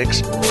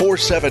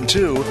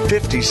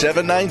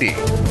 866-472-5790.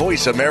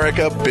 Voice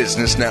America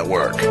Business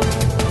Network.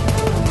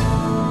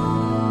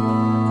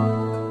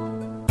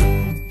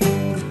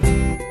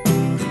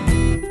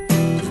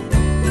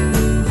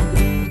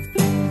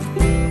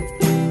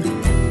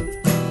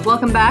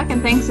 Welcome back,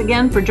 and thanks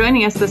again for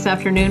joining us this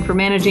afternoon for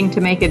Managing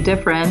to Make a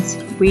Difference.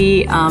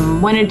 We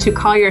wanted to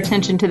call your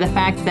attention to the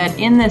fact that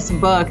in this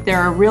book, there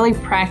are really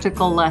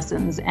practical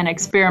lessons and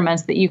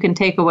experiments that you can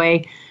take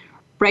away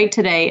right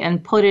today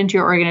and put into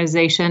your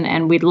organization,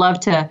 and we'd love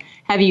to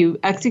have you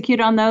execute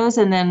on those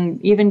and then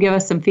even give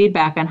us some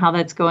feedback on how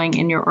that's going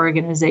in your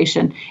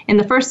organization. In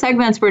the first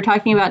segments, we're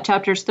talking about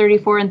chapters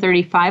 34 and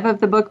 35 of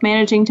the book,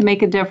 Managing to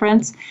Make a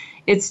Difference.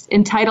 It's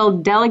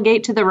entitled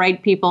Delegate to the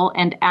Right People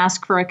and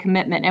Ask for a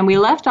Commitment. And we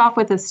left off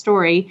with a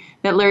story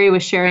that Larry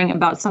was sharing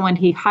about someone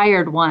he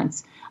hired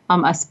once,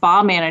 a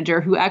spa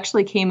manager who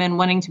actually came in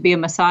wanting to be a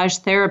massage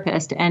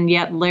therapist, and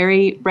yet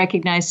Larry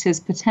recognized his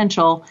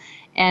potential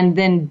and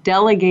then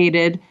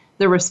delegated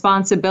the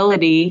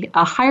responsibility,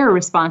 a higher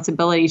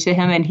responsibility to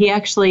him, and he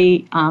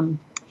actually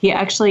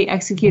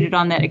executed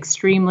on that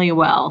extremely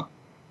well.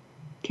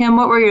 Kim,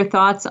 what were your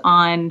thoughts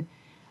on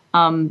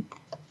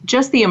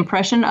just the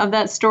impression of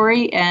that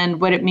story and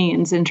what it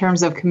means in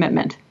terms of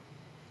commitment?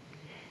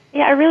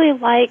 Yeah, I really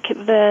like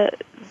the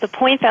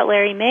point that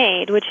Larry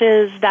made, which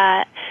is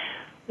that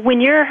when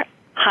you're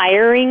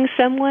hiring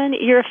someone,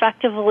 you're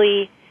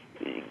effectively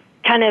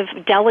kind of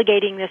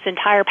delegating this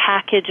entire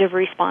package of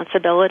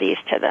responsibilities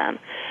to them.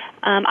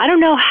 I don't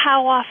know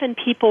how often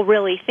people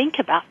really think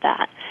about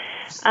that.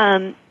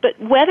 But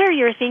whether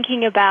you're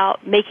thinking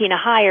about making a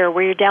hire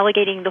where you're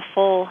delegating the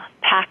full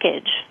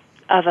package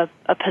of a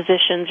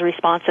position's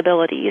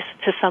responsibilities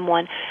to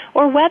someone,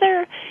 or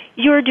whether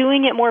you're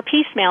doing it more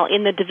piecemeal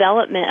in the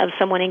development of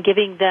someone and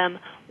giving them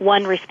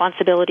one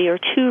responsibility or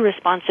two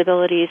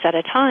responsibilities at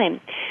a time,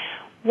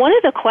 one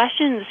of the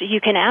questions you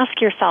can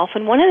ask yourself,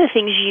 and one of the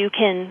things you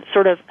can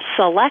sort of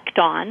select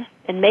on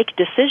and make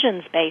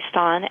decisions based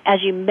on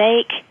as you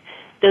make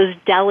those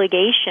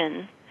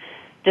delegation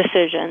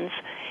decisions,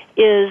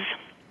 is,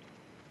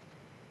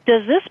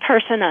 does this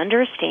person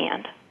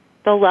understand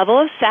the level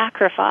of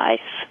sacrifice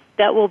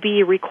that will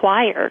be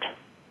required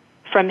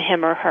from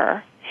him or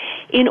her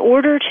in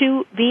order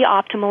to be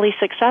optimally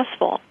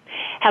successful?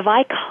 Have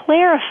I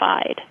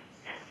clarified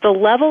the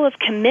level of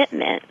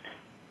commitment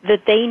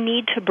that they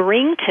need to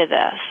bring to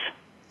this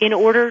in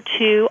order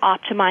to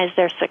optimize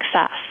their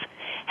success?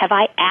 Have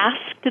I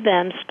asked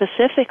them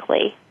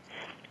specifically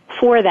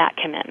for that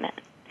commitment?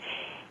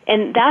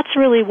 And that's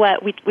really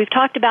what we've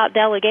talked about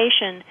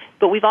delegation,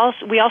 but we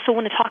also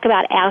want to talk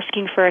about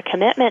asking for a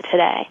commitment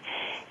today.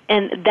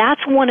 And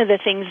that's one of the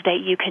things that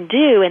you can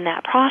do in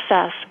that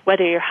process,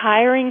 whether you're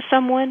hiring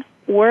someone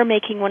or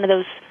making one of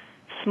those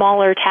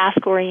smaller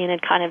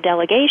task-oriented kind of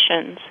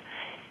delegations.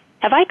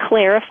 Have I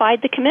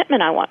clarified the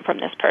commitment I want from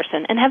this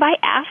person? And have I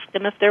asked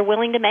them if they're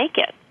willing to make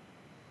it?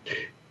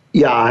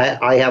 Yeah,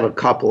 I have a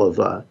couple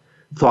of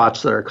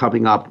thoughts that are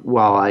coming up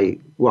while I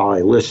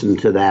listen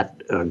to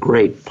that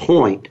great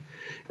point.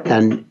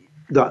 And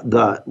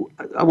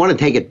I want to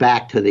take it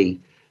back to the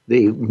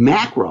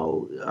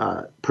macro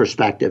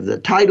perspective. The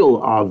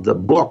title of the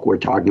book we're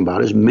talking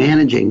about is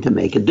Managing to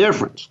Make a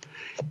Difference.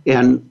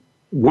 And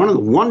one of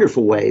the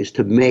wonderful ways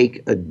to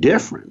make a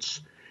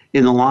difference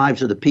in the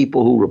lives of the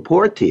people who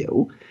report to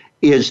you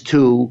is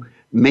to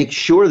make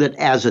sure that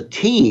as a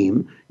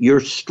team,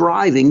 you're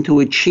striving to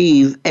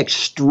achieve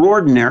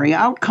extraordinary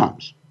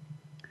outcomes.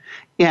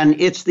 And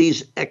it's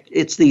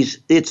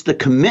the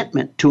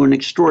commitment to an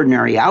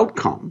extraordinary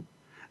outcome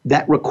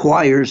that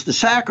requires the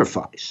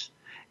sacrifice.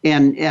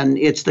 And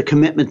it's the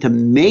commitment to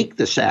make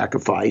the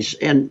sacrifice.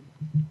 And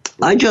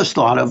I just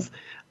thought of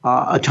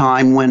a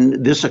time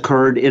when this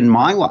occurred in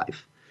my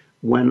life,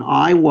 when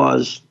I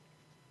was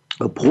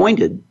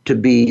appointed to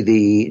be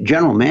the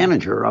general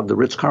manager of the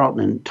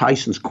Ritz-Carlton in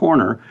Tyson's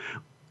Corner.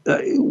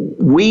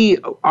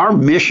 Our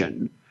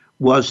mission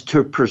was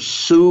to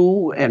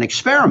pursue an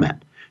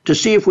experiment to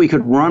see if we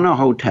could run a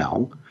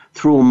hotel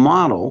through a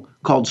model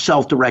called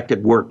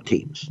self-directed work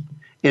teams.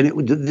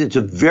 And it's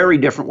a very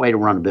different way to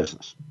run a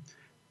business.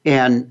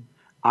 And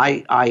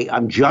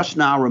I'm just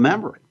now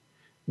remembering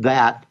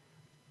that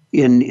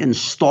in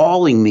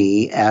installing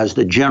me as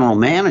the general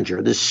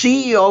manager, the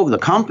CEO of the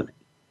company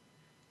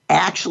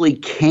actually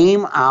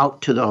came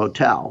out to the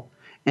hotel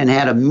and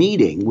had a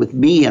meeting with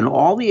me and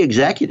all the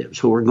executives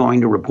who were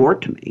going to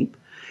report to me.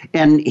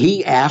 And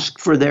he asked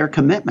for their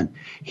commitment.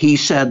 He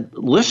said,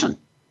 listen,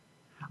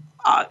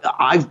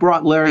 I've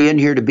brought Larry in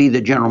here to be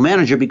the general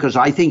manager because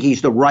I think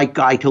he's the right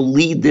guy to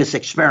lead this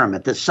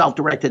experiment, this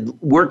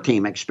self-directed work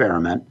team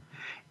experiment.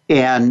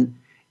 And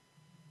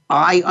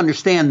I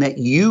understand that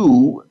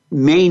you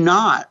may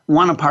not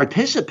want to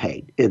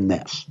participate in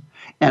this.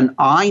 And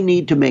I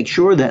need to make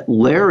sure that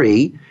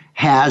Larry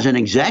has an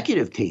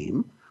executive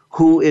team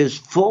who is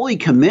fully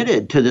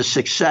committed to the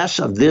success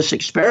of this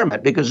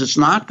experiment, because it's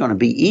not going to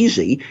be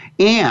easy.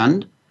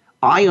 And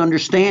I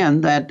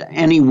understand that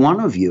any one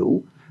of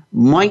you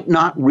might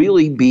not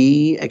really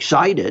be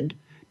excited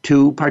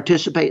to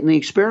participate in the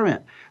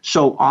experiment.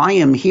 So I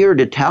am here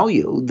to tell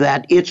you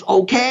that it's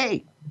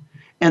okay.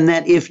 And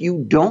that if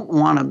you don't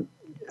want to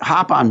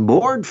hop on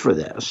board for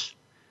this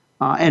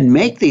and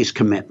make these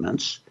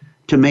commitments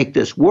to make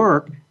this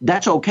work,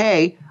 that's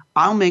okay.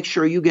 I'll make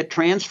sure you get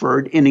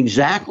transferred in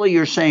exactly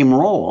your same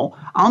role.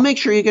 I'll make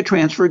sure you get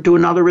transferred to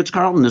another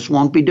Ritz-Carlton. This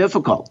won't be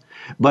difficult.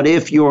 But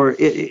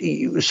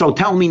so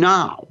tell me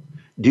now,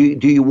 do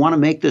you want to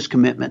make this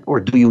commitment or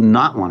do you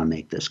not want to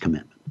make this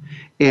commitment?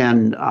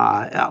 And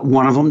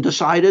one of them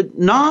decided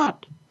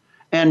not.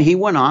 And he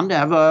went on to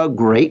have a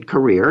great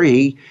career.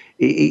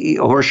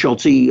 Horst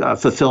Schulze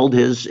fulfilled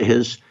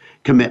his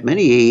commitment.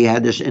 He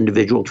had this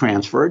individual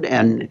transferred,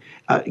 and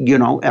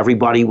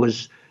everybody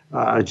was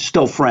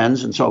still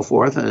friends and so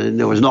forth, and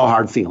there was no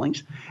hard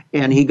feelings.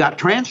 And he got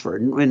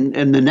transferred.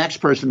 And the next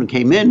person who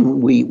came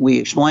in, we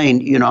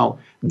explained,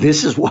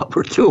 this is what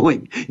we're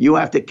doing. You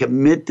have to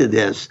commit to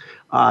this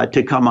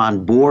to come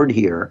on board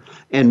here.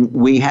 And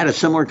we had a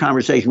similar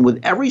conversation with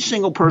every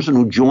single person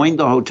who joined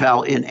the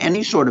hotel in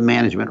any sort of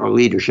management or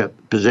leadership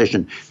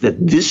position,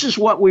 that this is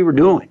what we were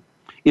doing.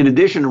 In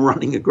addition to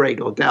running a great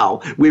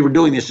hotel, we were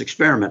doing this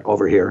experiment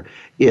over here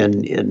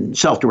in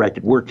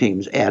self-directed work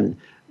teams. And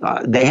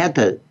they had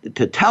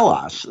to tell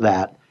us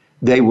that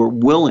they were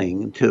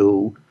willing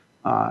to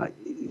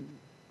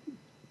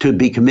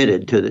be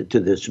committed to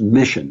this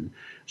mission.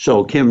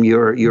 So, Kim,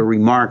 your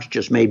remarks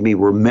just made me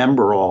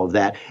remember all of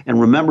that, and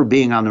remember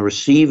being on the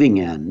receiving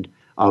end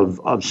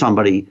of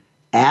somebody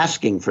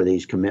asking for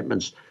these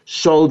commitments,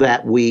 so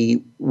that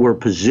we were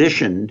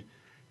positioned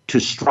to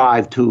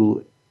strive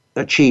to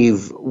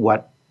achieve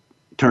what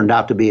turned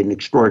out to be an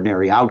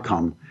extraordinary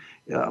outcome,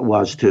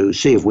 was to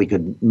see if we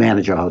could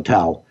manage a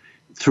hotel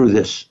through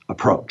this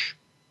approach.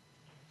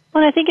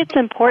 Well, I think it's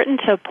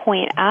important to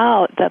point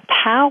out the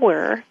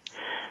power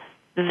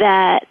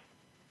that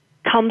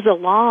comes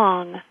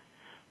along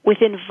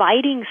with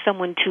inviting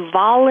someone to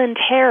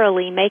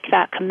voluntarily make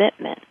that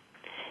commitment.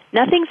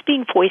 Nothing's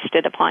being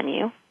foisted upon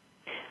you.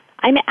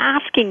 I'm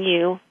asking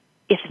you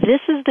if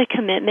this is the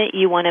commitment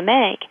you want to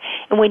make.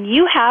 And when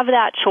you have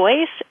that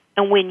choice,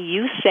 and when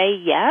you say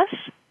yes,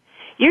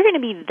 you're going to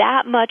be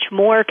that much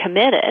more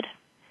committed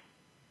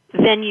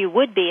than you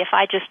would be if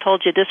I just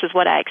told you this is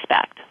what I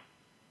expect.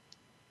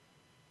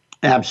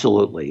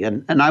 Absolutely.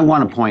 And I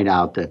want to point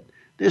out that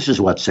this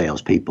is what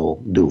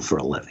salespeople do for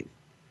a living.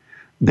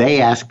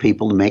 They ask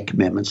people to make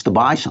commitments to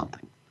buy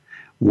something,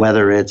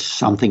 whether it's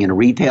something in a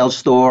retail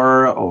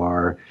store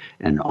or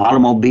an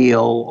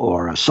automobile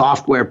or a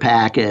software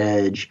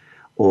package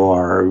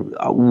or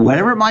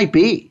whatever it might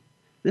be.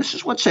 This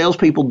is what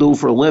salespeople do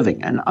for a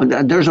living.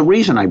 And there's a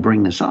reason I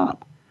bring this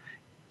up.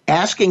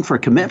 Asking for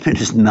commitment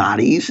is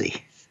not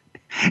easy.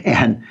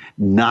 And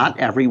not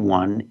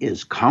everyone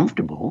is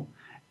comfortable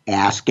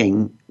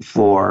asking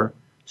for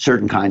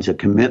certain kinds of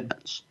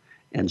commitments.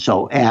 And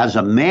so as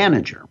a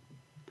manager,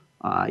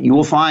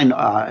 you'll find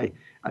that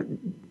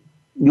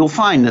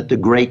the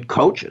great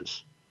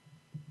coaches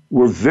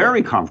were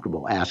very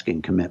comfortable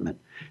asking commitment.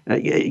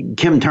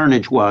 Kim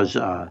Turnage was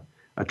a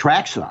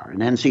track star, an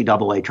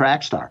NCAA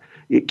track star.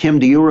 Kim,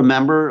 do you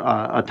remember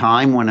a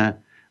time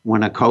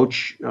when a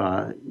coach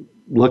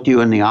looked you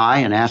in the eye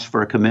and asked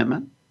for a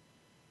commitment?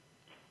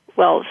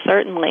 Well,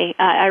 certainly.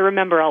 I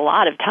remember a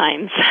lot of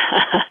times.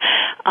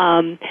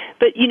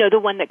 But, the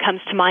one that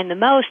comes to mind the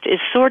most is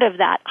sort of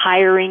that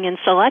hiring and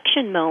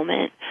selection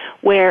moment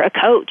where a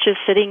coach is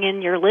sitting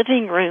in your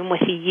living room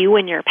with you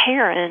and your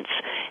parents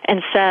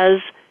and says,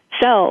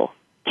 so,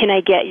 can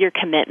I get your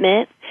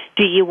commitment?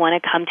 Do you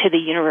want to come to the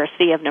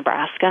University of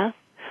Nebraska?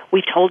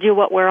 We've told you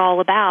what we're all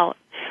about.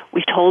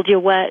 We've told you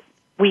what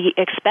we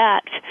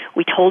expect.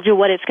 We told you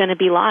what it's going to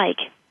be like.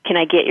 Can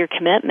I get your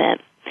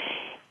commitment?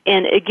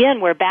 And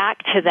again, we're back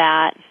to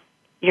that.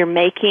 You're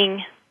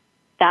making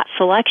that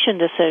selection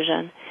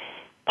decision.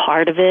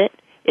 Part of it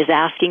is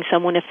asking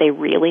someone if they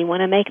really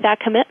want to make that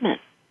commitment.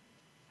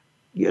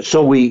 Yeah,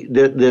 so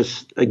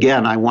this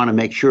again, I want to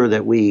make sure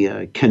that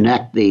we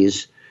connect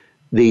these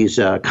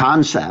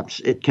concepts.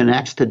 It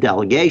connects to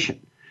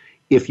delegation.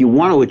 If you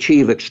want to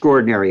achieve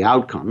extraordinary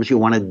outcomes, you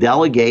want to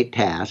delegate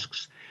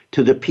tasks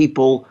to the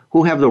people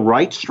who have the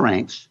right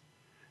strengths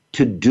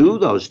to do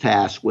those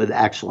tasks with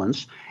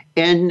excellence.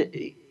 And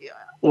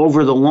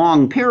over the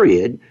long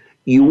period,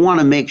 you want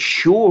to make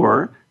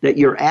sure that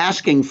you're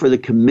asking for the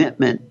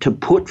commitment to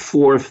put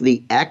forth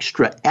the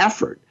extra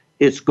effort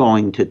it's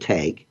going to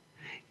take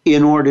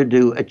in order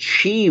to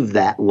achieve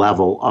that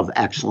level of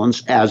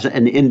excellence as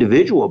an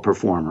individual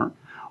performer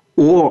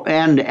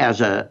and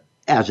as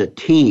a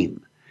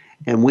team.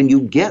 And when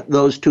you get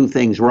those two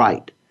things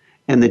right,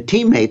 and the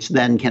teammates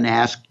then can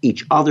ask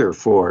each other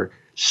for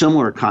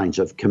similar kinds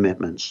of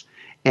commitments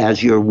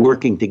as you're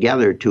working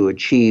together to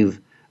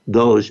achieve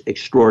those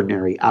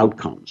extraordinary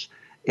outcomes.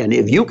 And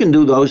if you can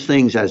do those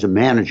things as a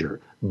manager,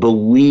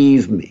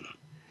 believe me,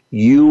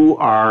 you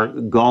are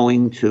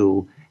going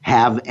to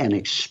have an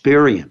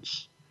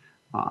experience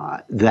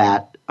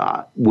that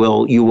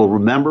you will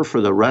remember for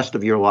the rest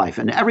of your life.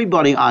 And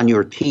everybody on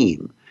your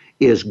team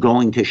is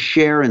going to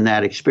share in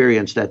that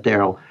experience that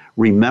they'll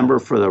remember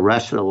for the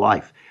rest of their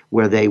life,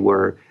 where they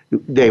were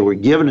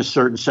given a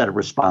certain set of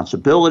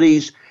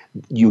responsibilities.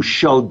 You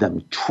showed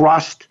them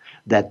trust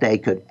that they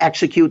could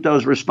execute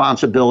those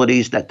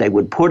responsibilities, that they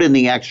would put in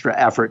the extra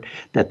effort,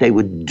 that they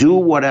would do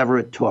whatever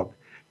it took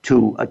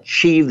to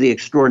achieve the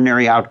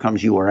extraordinary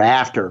outcomes you were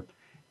after.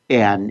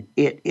 And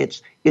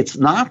it's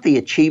not the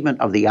achievement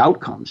of the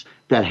outcomes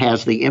that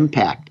has the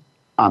impact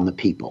on the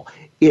people.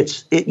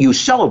 You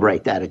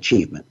celebrate that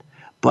achievement,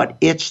 but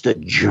it's the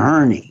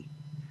journey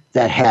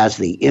that has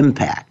the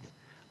impact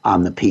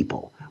on the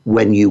people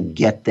when you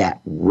get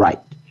that right.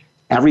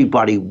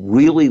 Everybody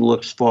really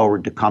looks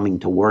forward to coming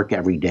to work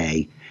every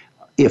day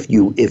if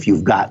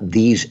you've got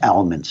these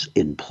elements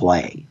in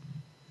play.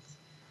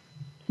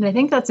 And I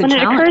think that's a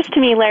challenge. It occurs to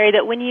me, Larry,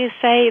 that when you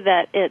say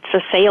that it's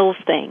a sales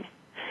thing,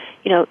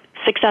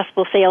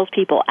 successful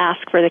salespeople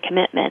ask for the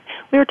commitment.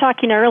 We were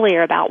talking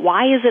earlier about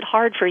why is it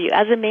hard for you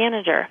as a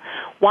manager?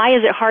 Why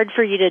is it hard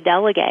for you to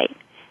delegate?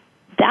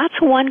 That's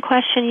one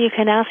question you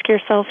can ask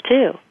yourself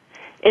too.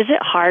 Is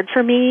it hard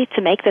for me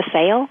to make the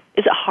sale?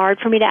 Is it hard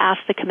for me to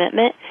ask the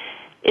commitment?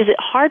 Is it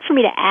hard for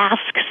me to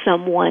ask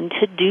someone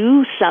to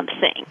do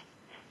something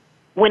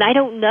when I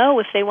don't know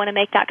if they want to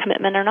make that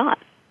commitment or not?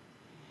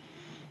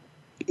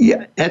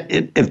 Yeah,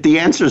 if the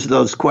answers to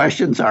those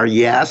questions are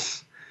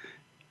yes,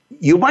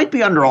 you might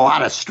be under a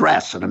lot of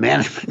stress in a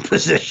management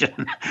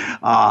position.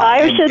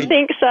 I should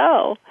think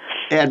so.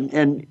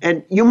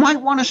 And you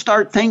might want to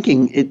start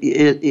thinking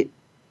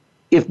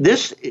if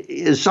this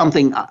is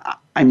something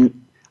I'm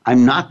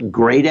not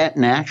great at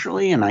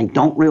naturally, and I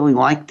don't really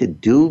like to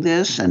do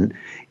this, and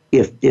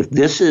if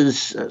this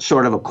is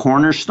sort of a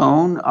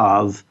cornerstone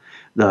of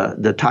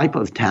the type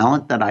of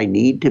talent that I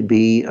need to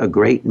be a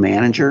great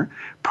manager,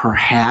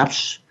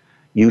 perhaps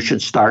you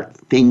should start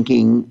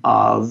thinking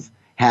of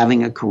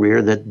having a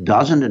career that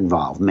doesn't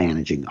involve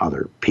managing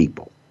other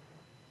people.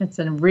 It's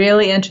a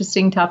really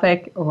interesting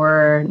topic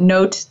or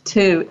note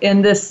to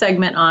end this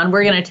segment on.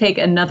 We're going to take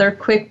another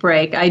quick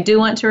break. I do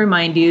want to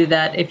remind you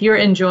that if you're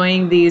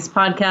enjoying these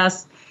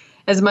podcasts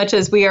as much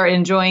as we are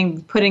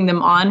enjoying putting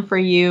them on for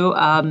you,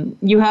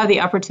 you have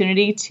the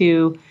opportunity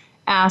to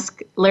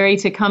ask Larry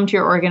to come to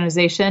your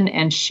organization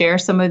and share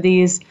some of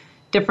these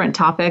different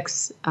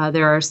topics.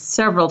 There are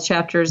several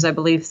chapters, I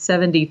believe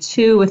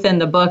 72 within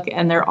the book,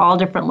 and they're all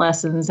different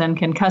lessons and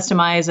can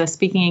customize a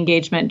speaking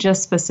engagement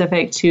just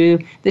specific to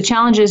the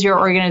challenges your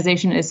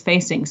organization is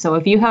facing. So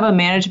if you have a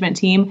management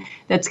team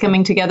that's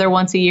coming together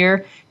once a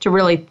year to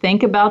really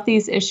think about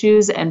these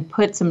issues and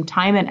put some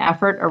time and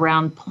effort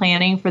around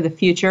planning for the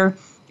future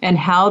and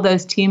how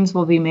those teams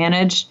will be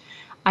managed,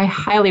 I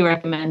highly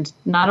recommend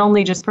not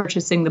only just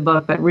purchasing the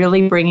book, but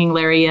really bringing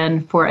Larry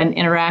in for an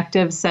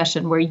interactive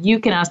session where you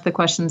can ask the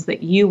questions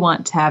that you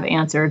want to have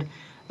answered.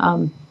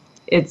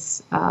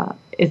 It's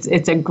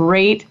a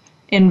great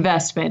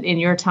investment in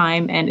your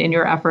time and in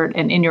your effort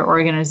and in your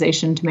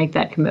organization to make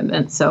that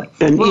commitment. So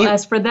we'll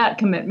ask for that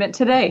commitment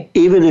today.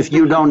 Even if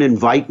you don't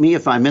invite me,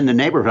 if I'm in the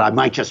neighborhood, I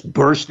might just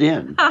burst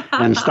in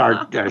and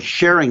start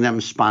sharing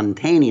them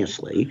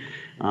spontaneously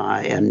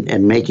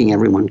and making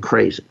everyone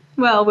crazy.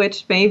 Well,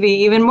 which may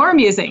be even more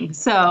amusing.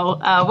 So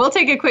we'll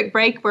take a quick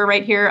break. We're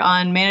right here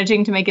on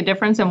Managing to Make a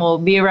Difference, and we'll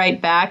be right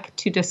back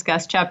to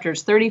discuss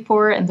chapters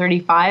 34 and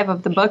 35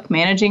 of the book,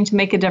 Managing to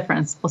Make a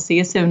Difference. We'll see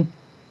you soon.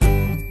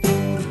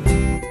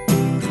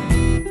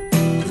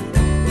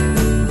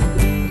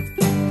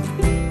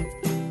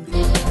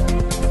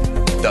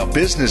 The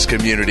business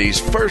community's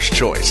first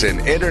choice in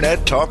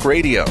Internet Talk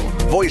Radio,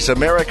 Voice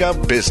America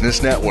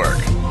Business Network.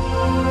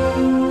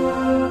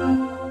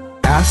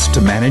 asked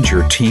to manage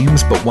your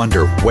teams but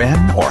wonder when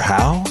or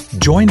how?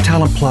 Join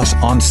Talent Plus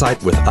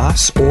on-site with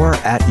us or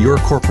at your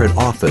corporate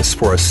office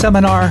for a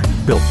seminar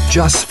built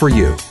just for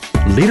you.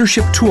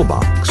 Leadership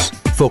Toolbox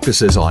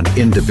focuses on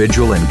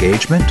individual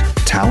engagement,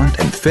 talent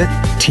and fit,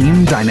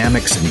 team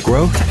dynamics and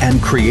growth,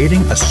 and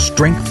creating a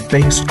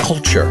strength-based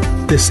culture.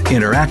 This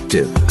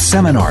interactive,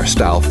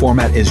 seminar-style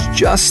format is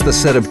just the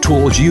set of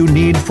tools you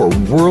need for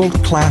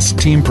world-class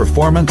team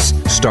performance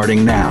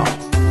starting now.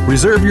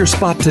 Reserve your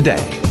spot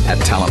today at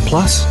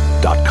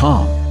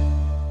talentplus.com.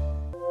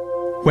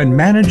 When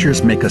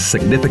managers make a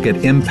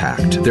significant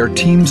impact, their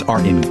teams are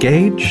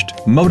engaged,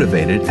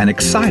 motivated, and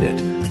excited.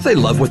 They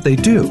love what they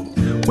do.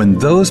 When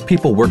those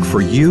people work for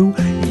you,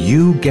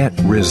 you get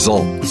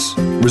results.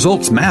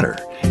 Results matter,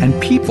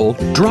 and people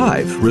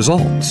drive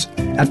results.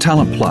 At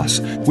Talent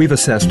Plus, we've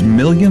assessed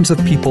millions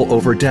of people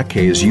over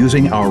decades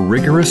using our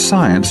rigorous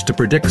science to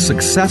predict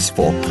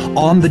successful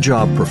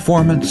on-the-job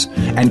performance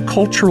and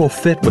cultural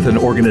fit with an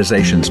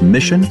organization's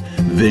mission,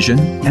 vision,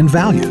 and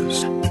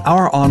values.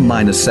 Our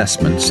online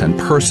assessments and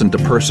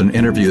person-to-person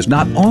interviews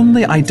not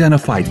only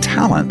identify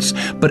talents,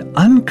 but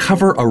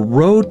uncover a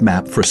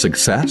roadmap for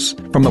success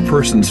from a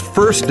person's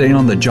first day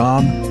on the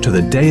job to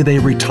the day they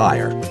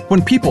retire.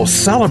 When people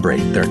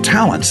celebrate their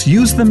talents,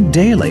 use them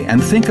daily,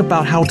 and think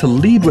about how to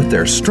lead with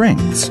their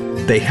strengths,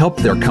 they help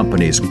their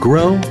companies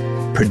grow,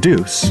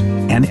 produce,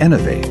 and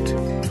innovate.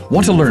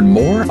 Want to learn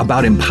more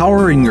about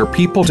empowering your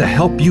people to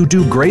help you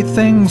do great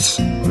things?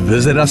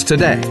 Visit us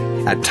today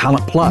at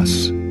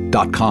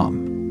talentplus.com.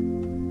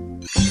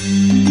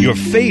 Your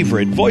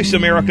favorite Voice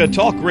America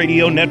Talk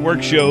Radio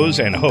Network shows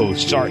and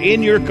hosts are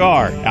in your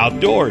car,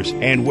 outdoors,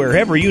 and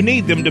wherever you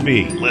need them to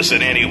be.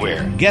 Listen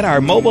anywhere. Get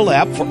our mobile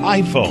app for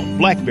iPhone,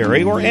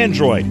 BlackBerry, or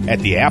Android at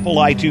the Apple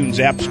iTunes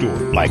App Store,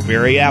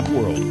 BlackBerry App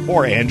World,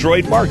 or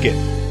Android Market.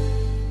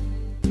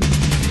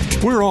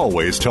 We're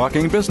always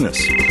talking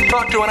business.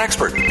 Talk to an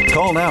expert.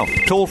 Call now,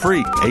 toll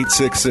free,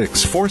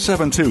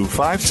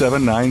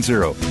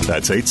 866-472-5790.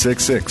 That's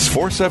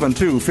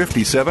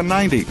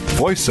 866-472-5790.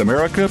 Voice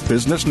America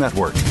Business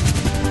Network.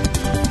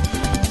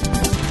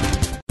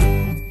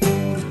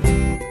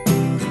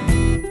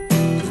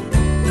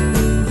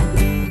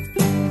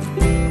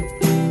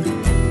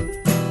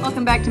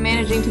 Welcome back to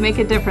Managing to Make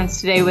a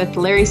Difference today with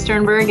Larry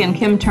Sternberg and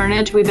Kim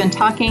Turnage. We've been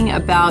talking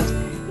about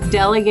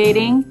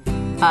delegating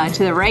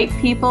to the right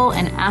people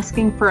and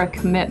asking for a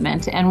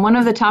commitment. And one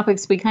of the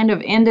topics we kind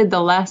of ended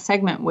the last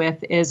segment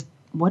with is,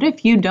 what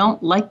if you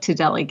don't like to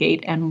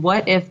delegate? And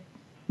what if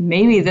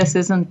maybe this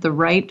isn't the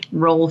right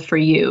role for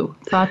you?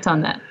 Thoughts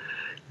on that?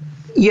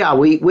 Yeah,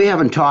 we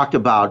haven't talked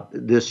about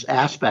this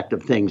aspect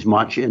of things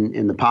much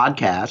in the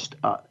podcast.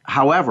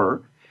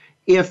 However,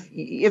 if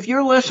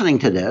you're listening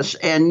to this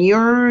and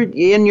you're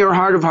in your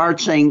heart of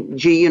hearts saying,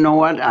 gee, you know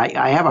what,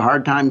 I have a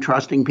hard time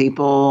trusting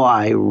people,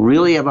 I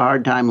really have a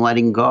hard time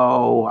letting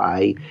go,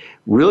 I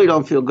really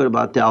don't feel good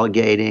about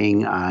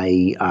delegating,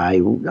 asking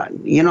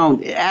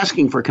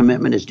for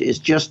commitment is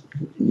just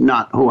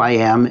not who I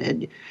am.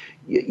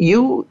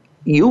 You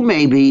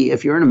may be,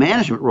 if you're in a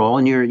management role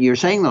and you're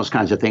saying those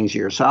kinds of things to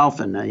yourself,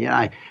 and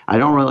I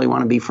don't really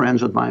want to be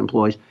friends with my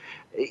employees.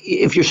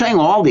 If you're saying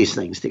all these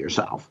things to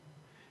yourself,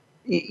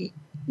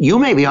 you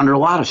may be under a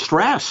lot of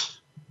stress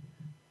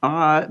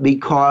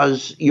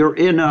because you're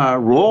in a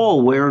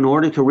role where, in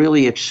order to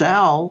really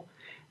excel,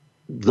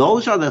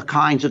 those are the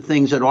kinds of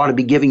things that ought to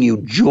be giving you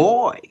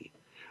joy.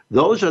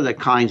 Those are the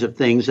kinds of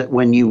things that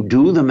when you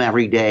do them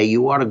every day,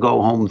 you ought to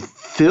go home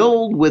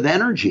filled with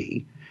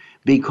energy,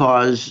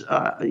 because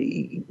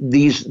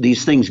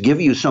these things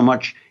give you so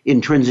much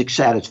intrinsic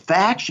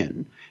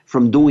satisfaction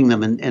from doing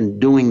them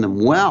and doing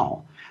them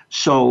well.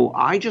 So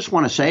I just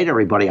want to say to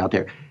everybody out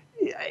there,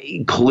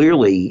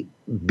 clearly,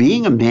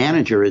 being a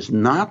manager is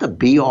not the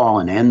be-all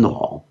and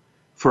end-all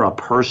for a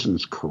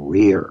person's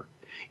career.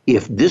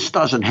 If this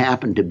doesn't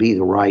happen to be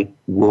the right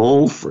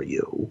role for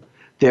you,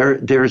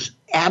 there's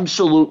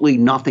absolutely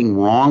nothing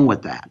wrong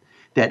with that.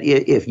 That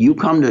if you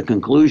come to the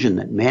conclusion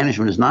that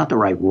management is not the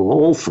right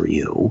role for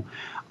you,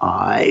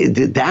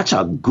 that's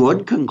a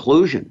good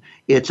conclusion.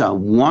 It's a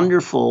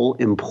wonderful,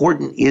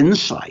 important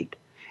insight.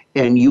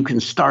 And you can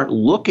start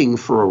looking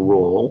for a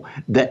role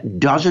that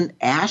doesn't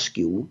ask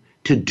you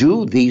to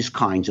do these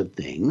kinds of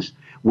things,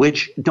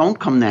 which don't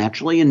come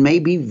naturally and may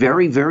be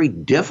very, very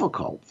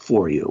difficult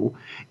for you.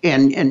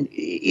 And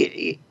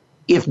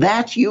if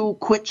that's you,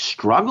 quit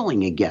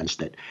struggling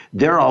against it.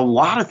 There are a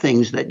lot of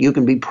things that you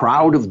can be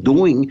proud of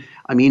doing.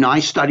 I mean, I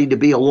studied to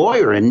be a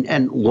lawyer,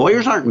 and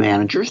lawyers aren't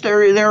managers.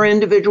 They're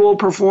individual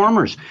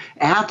performers.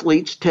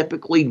 Athletes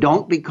typically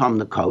don't become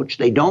the coach.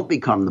 They don't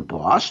become the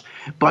boss,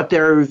 but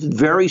they're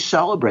very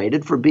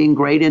celebrated for being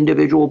great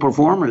individual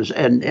performers,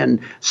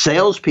 and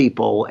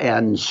salespeople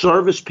and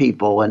service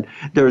people. And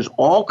there's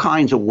all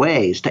kinds of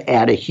ways to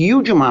add a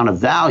huge amount of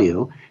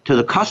value to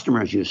the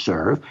customers you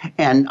serve,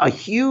 and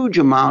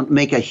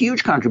make a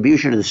huge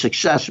contribution to the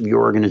success of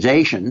your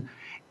organization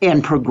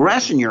and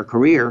progress in your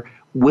career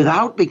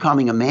without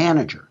becoming a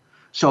manager.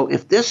 So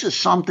if this is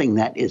something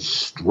that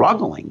is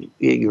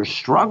you're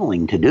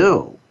struggling to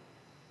do,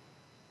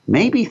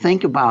 maybe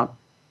think about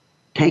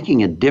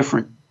taking a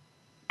different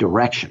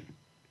direction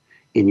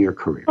in your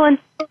career. Well, and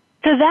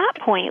to that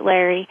point,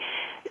 Larry,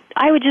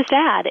 I would just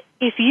add,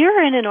 if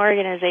you're in an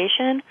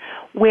organization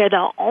where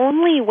the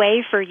only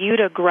way for you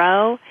to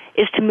grow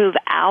is to move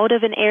out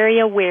of an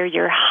area where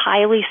you're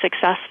highly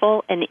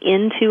successful and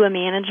into a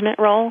management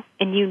role,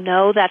 and you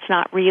know that's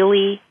not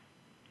really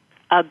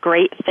a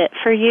great fit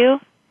for you,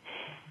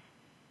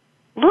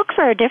 look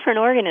for a different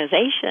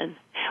organization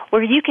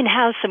where you can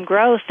have some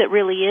growth that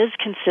really is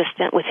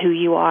consistent with who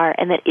you are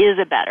and that is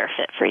a better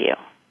fit for you.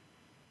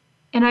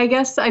 And I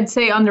guess I'd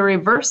say on the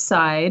reverse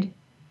side,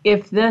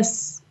 if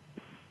this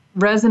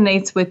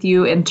resonates with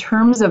you in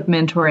terms of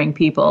mentoring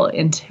people,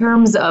 in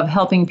terms of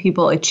helping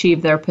people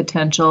achieve their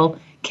potential,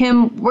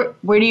 Kim,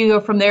 where do you go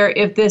from there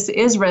if this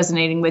is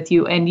resonating with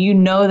you and you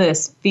know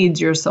this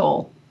feeds your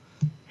soul?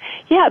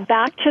 Yeah,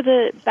 back to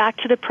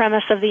the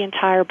premise of the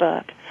entire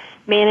book,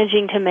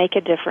 managing to make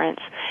a difference.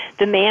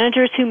 The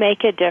managers who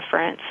make a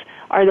difference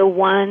are the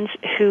ones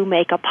who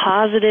make a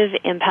positive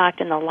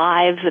impact in the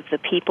lives of the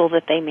people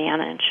that they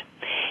manage.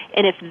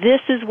 And if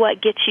this is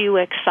what gets you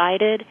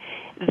excited,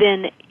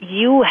 then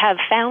you have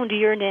found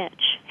your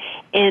niche.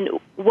 And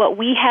what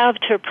we have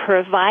to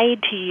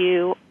provide to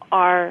you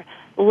are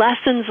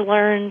lessons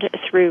learned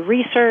through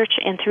research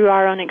and through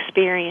our own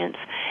experience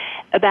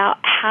about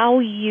how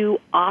you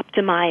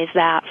optimize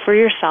that for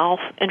yourself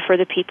and for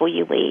the people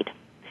you lead.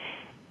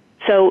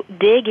 So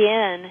dig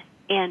in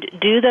and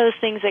do those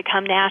things that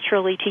come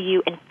naturally to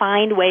you and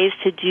find ways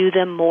to do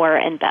them more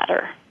and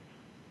better.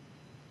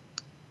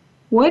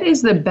 What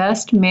is the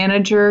best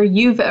manager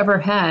you've ever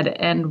had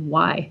and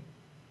why?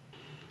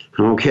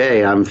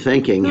 Okay, I'm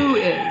thinking. Who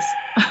is?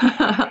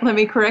 Let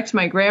me correct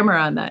my grammar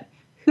on that.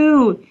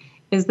 Who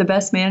is the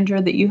best manager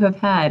that you have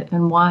had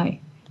and why?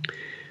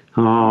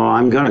 Oh,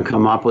 I'm going to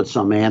come up with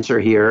some answer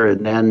here,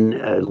 and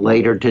then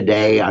later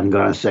today I'm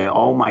going to say,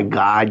 oh my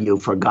God, you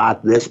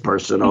forgot this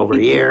person over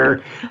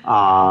here.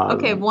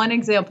 Okay, one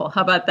example.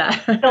 How about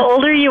that? The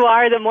older you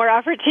are, the more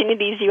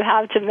opportunities you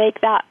have to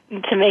make that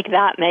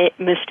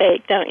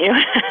mistake, don't you?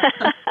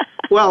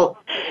 Well,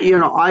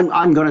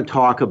 I'm going to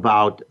talk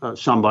about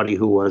somebody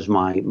who was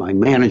my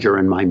manager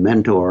and my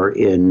mentor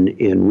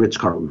in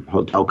Ritz-Carlton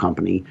Hotel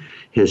Company.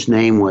 His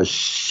name was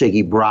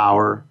Siggy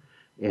Brouwer.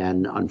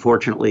 And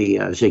unfortunately,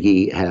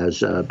 Ziggy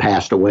has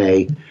passed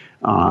away.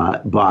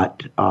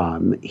 But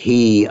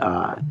he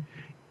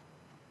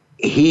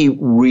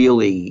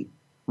really,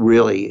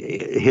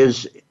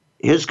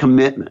 his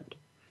commitment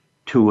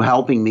to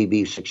helping me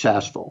be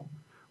successful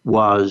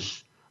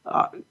was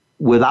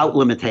without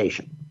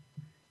limitation.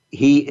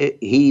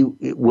 He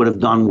would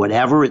have done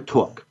whatever it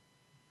took,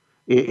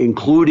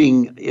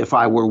 including if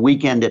I were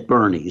weekend at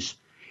Bernie's.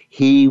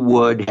 He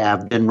would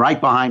have been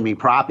right behind me,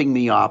 propping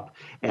me up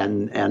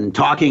and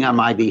talking on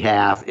my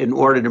behalf in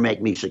order to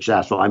make me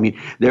successful. I mean,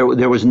 there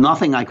was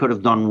nothing I could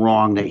have done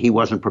wrong that he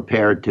wasn't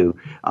prepared to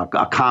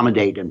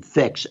accommodate and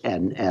fix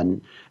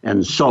and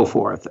so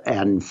forth.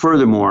 And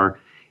furthermore,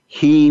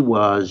 he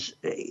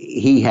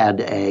had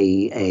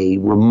a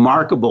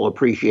remarkable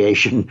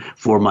appreciation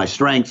for my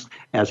strengths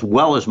as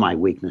well as my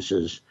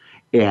weaknesses,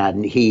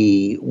 and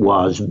he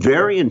was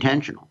very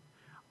intentional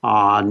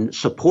on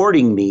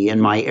supporting me in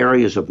my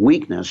areas of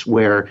weakness,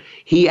 where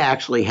he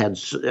actually had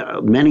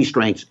many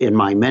strengths in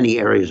my many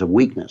areas of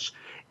weakness.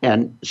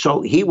 And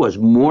so he was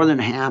more than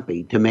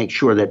happy to make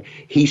sure that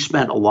he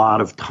spent a lot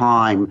of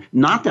time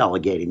not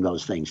delegating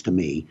those things to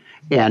me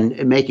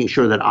and making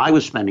sure that I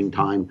was spending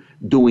time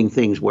doing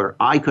things where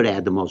I could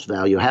add the most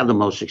value, have the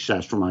most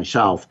success for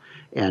myself.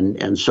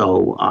 And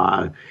so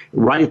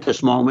right at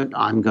this moment,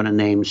 I'm going to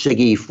name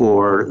Siggy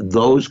for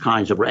those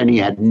kinds of, and he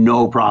had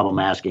no problem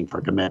asking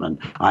for commitment,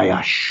 I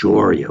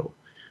assure you.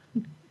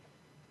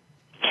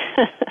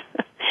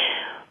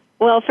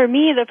 Well, for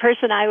me, the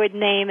person I would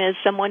name is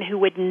someone who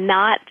would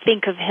not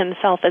think of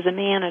himself as a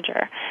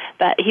manager,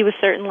 but he was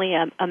certainly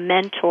a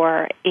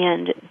mentor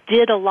and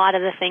did a lot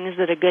of the things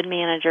that a good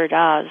manager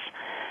does.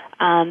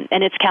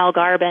 And it's Cal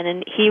Garben,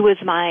 and he was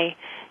my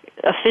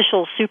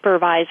official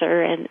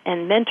supervisor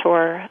and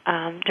mentor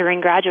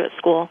during graduate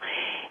school.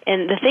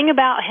 And the thing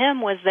about him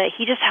was that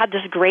he just had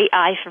this great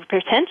eye for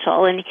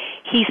potential, and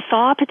he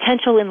saw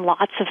potential in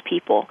lots of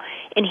people.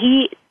 And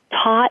he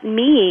taught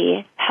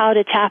me how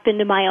to tap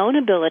into my own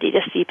ability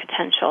to see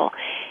potential.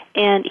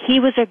 And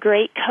he was a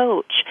great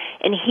coach,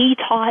 and he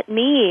taught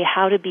me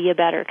how to be a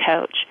better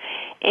coach.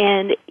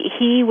 And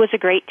he was a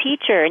great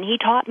teacher, and he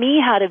taught me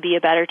how to be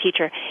a better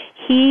teacher.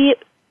 He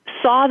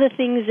saw the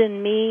things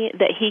in me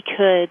that he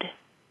could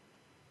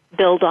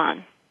build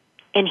on,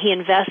 and he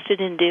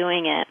invested in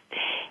doing it.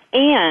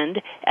 And,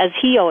 as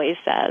he always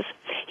says,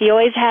 he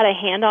always had a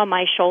hand on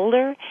my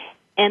shoulder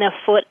and a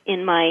foot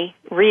in my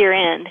rear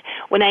end.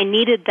 When I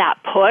needed that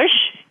push,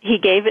 he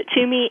gave it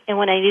to me, and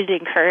when I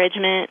needed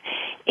encouragement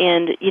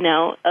and,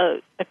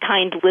 a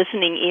kind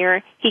listening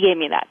ear, he gave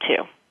me that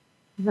too.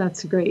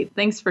 That's great.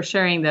 Thanks for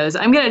sharing those.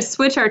 I'm going to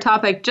switch our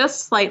topic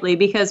just slightly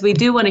because we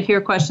do want to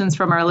hear questions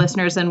from our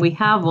listeners, and we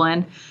have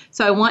one.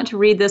 So I want to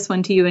read this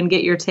one to you and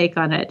get your take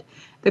on it.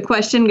 The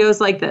question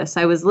goes like this.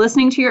 I was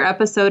listening to your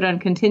episode on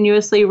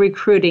continuously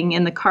recruiting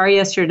in the car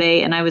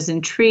yesterday, and I was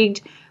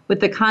intrigued with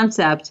the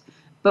concept,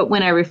 but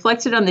when I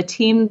reflected on the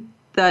team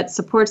that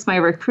supports my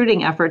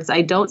recruiting efforts,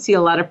 I don't see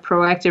a lot of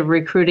proactive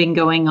recruiting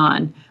going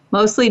on.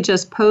 Mostly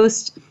just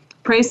post,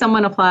 pray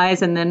someone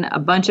applies, and then a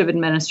bunch of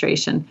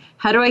administration.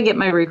 How do I get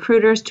my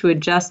recruiters to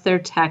adjust their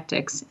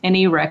tactics?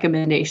 Any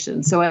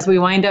recommendations? So as we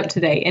wind up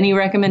today, any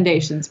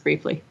recommendations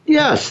briefly?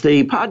 Yes,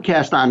 the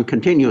podcast on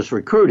continuous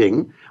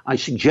recruiting, I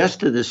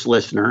suggest to this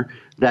listener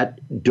that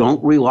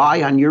don't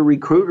rely on your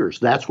recruiters.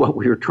 That's what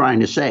we were trying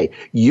to say.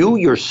 You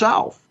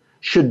yourself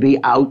should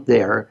be out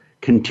there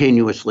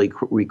continuously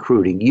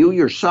recruiting. You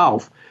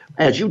yourself,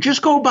 as you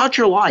just go about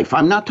your life,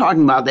 I'm not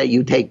talking about that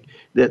you take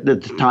the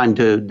time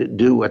to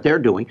do what they're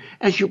doing.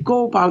 As you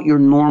go about your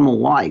normal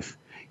life,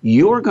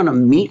 you're going to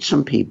meet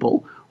some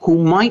people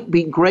who might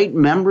be great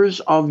members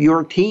of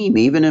your team,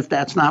 even if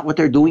that's not what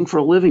they're doing for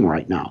a living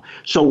right now.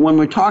 So when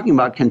we're talking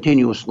about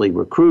continuously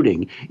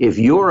recruiting, if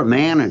you're a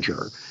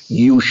manager,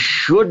 you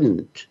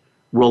shouldn't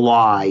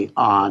rely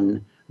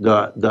on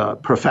the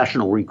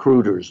professional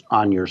recruiters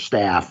on your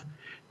staff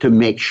to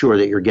make sure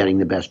that you're getting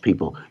the best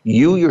people.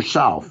 You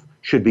yourself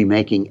should be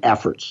making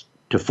efforts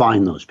to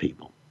find those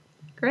people.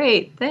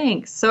 Great,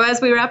 thanks. So as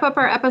we wrap up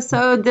our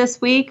episode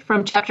this week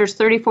from chapters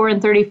 34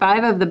 and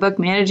 35 of the book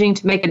Managing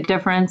to Make a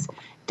Difference,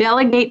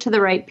 delegate to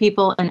the right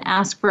people and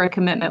ask for a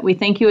commitment. We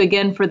thank you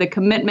again for the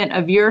commitment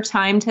of your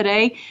time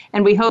today,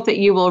 and we hope that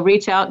you will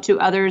reach out to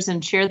others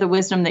and share the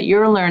wisdom that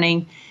you're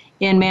learning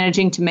in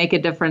Managing to Make a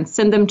Difference.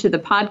 Send them to the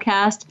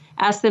podcast.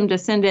 Ask them to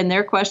send in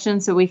their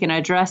questions so we can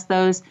address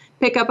those.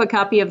 Pick up a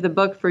copy of the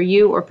book for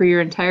you or for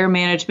your entire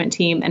management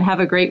team, and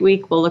have a great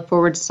week. We'll look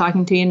forward to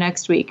talking to you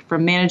next week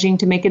from Managing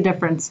to Make a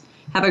Difference.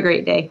 Have a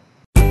great day.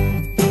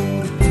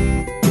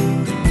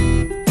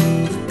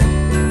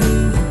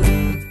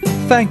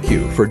 Thank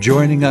you for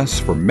joining us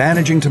for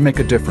Managing to Make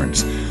a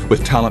Difference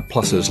with Talent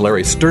Plus's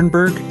Larry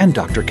Sternberg and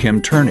Dr.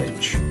 Kim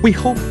Turnage. We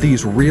hope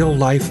these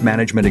real-life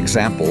management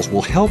examples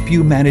will help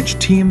you manage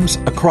teams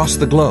across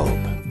the globe.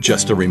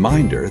 Just a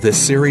reminder, this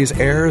series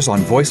airs on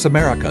Voice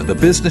America, the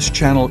business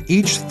channel,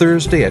 each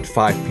Thursday at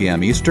 5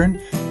 p.m.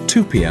 Eastern,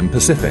 2 p.m.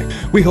 Pacific.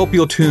 We hope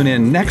you'll tune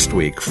in next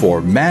week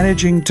for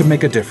Managing to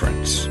Make a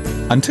Difference.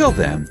 Until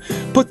then,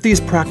 put these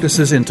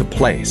practices into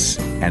place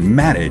and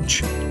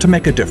manage to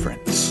make a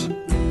difference.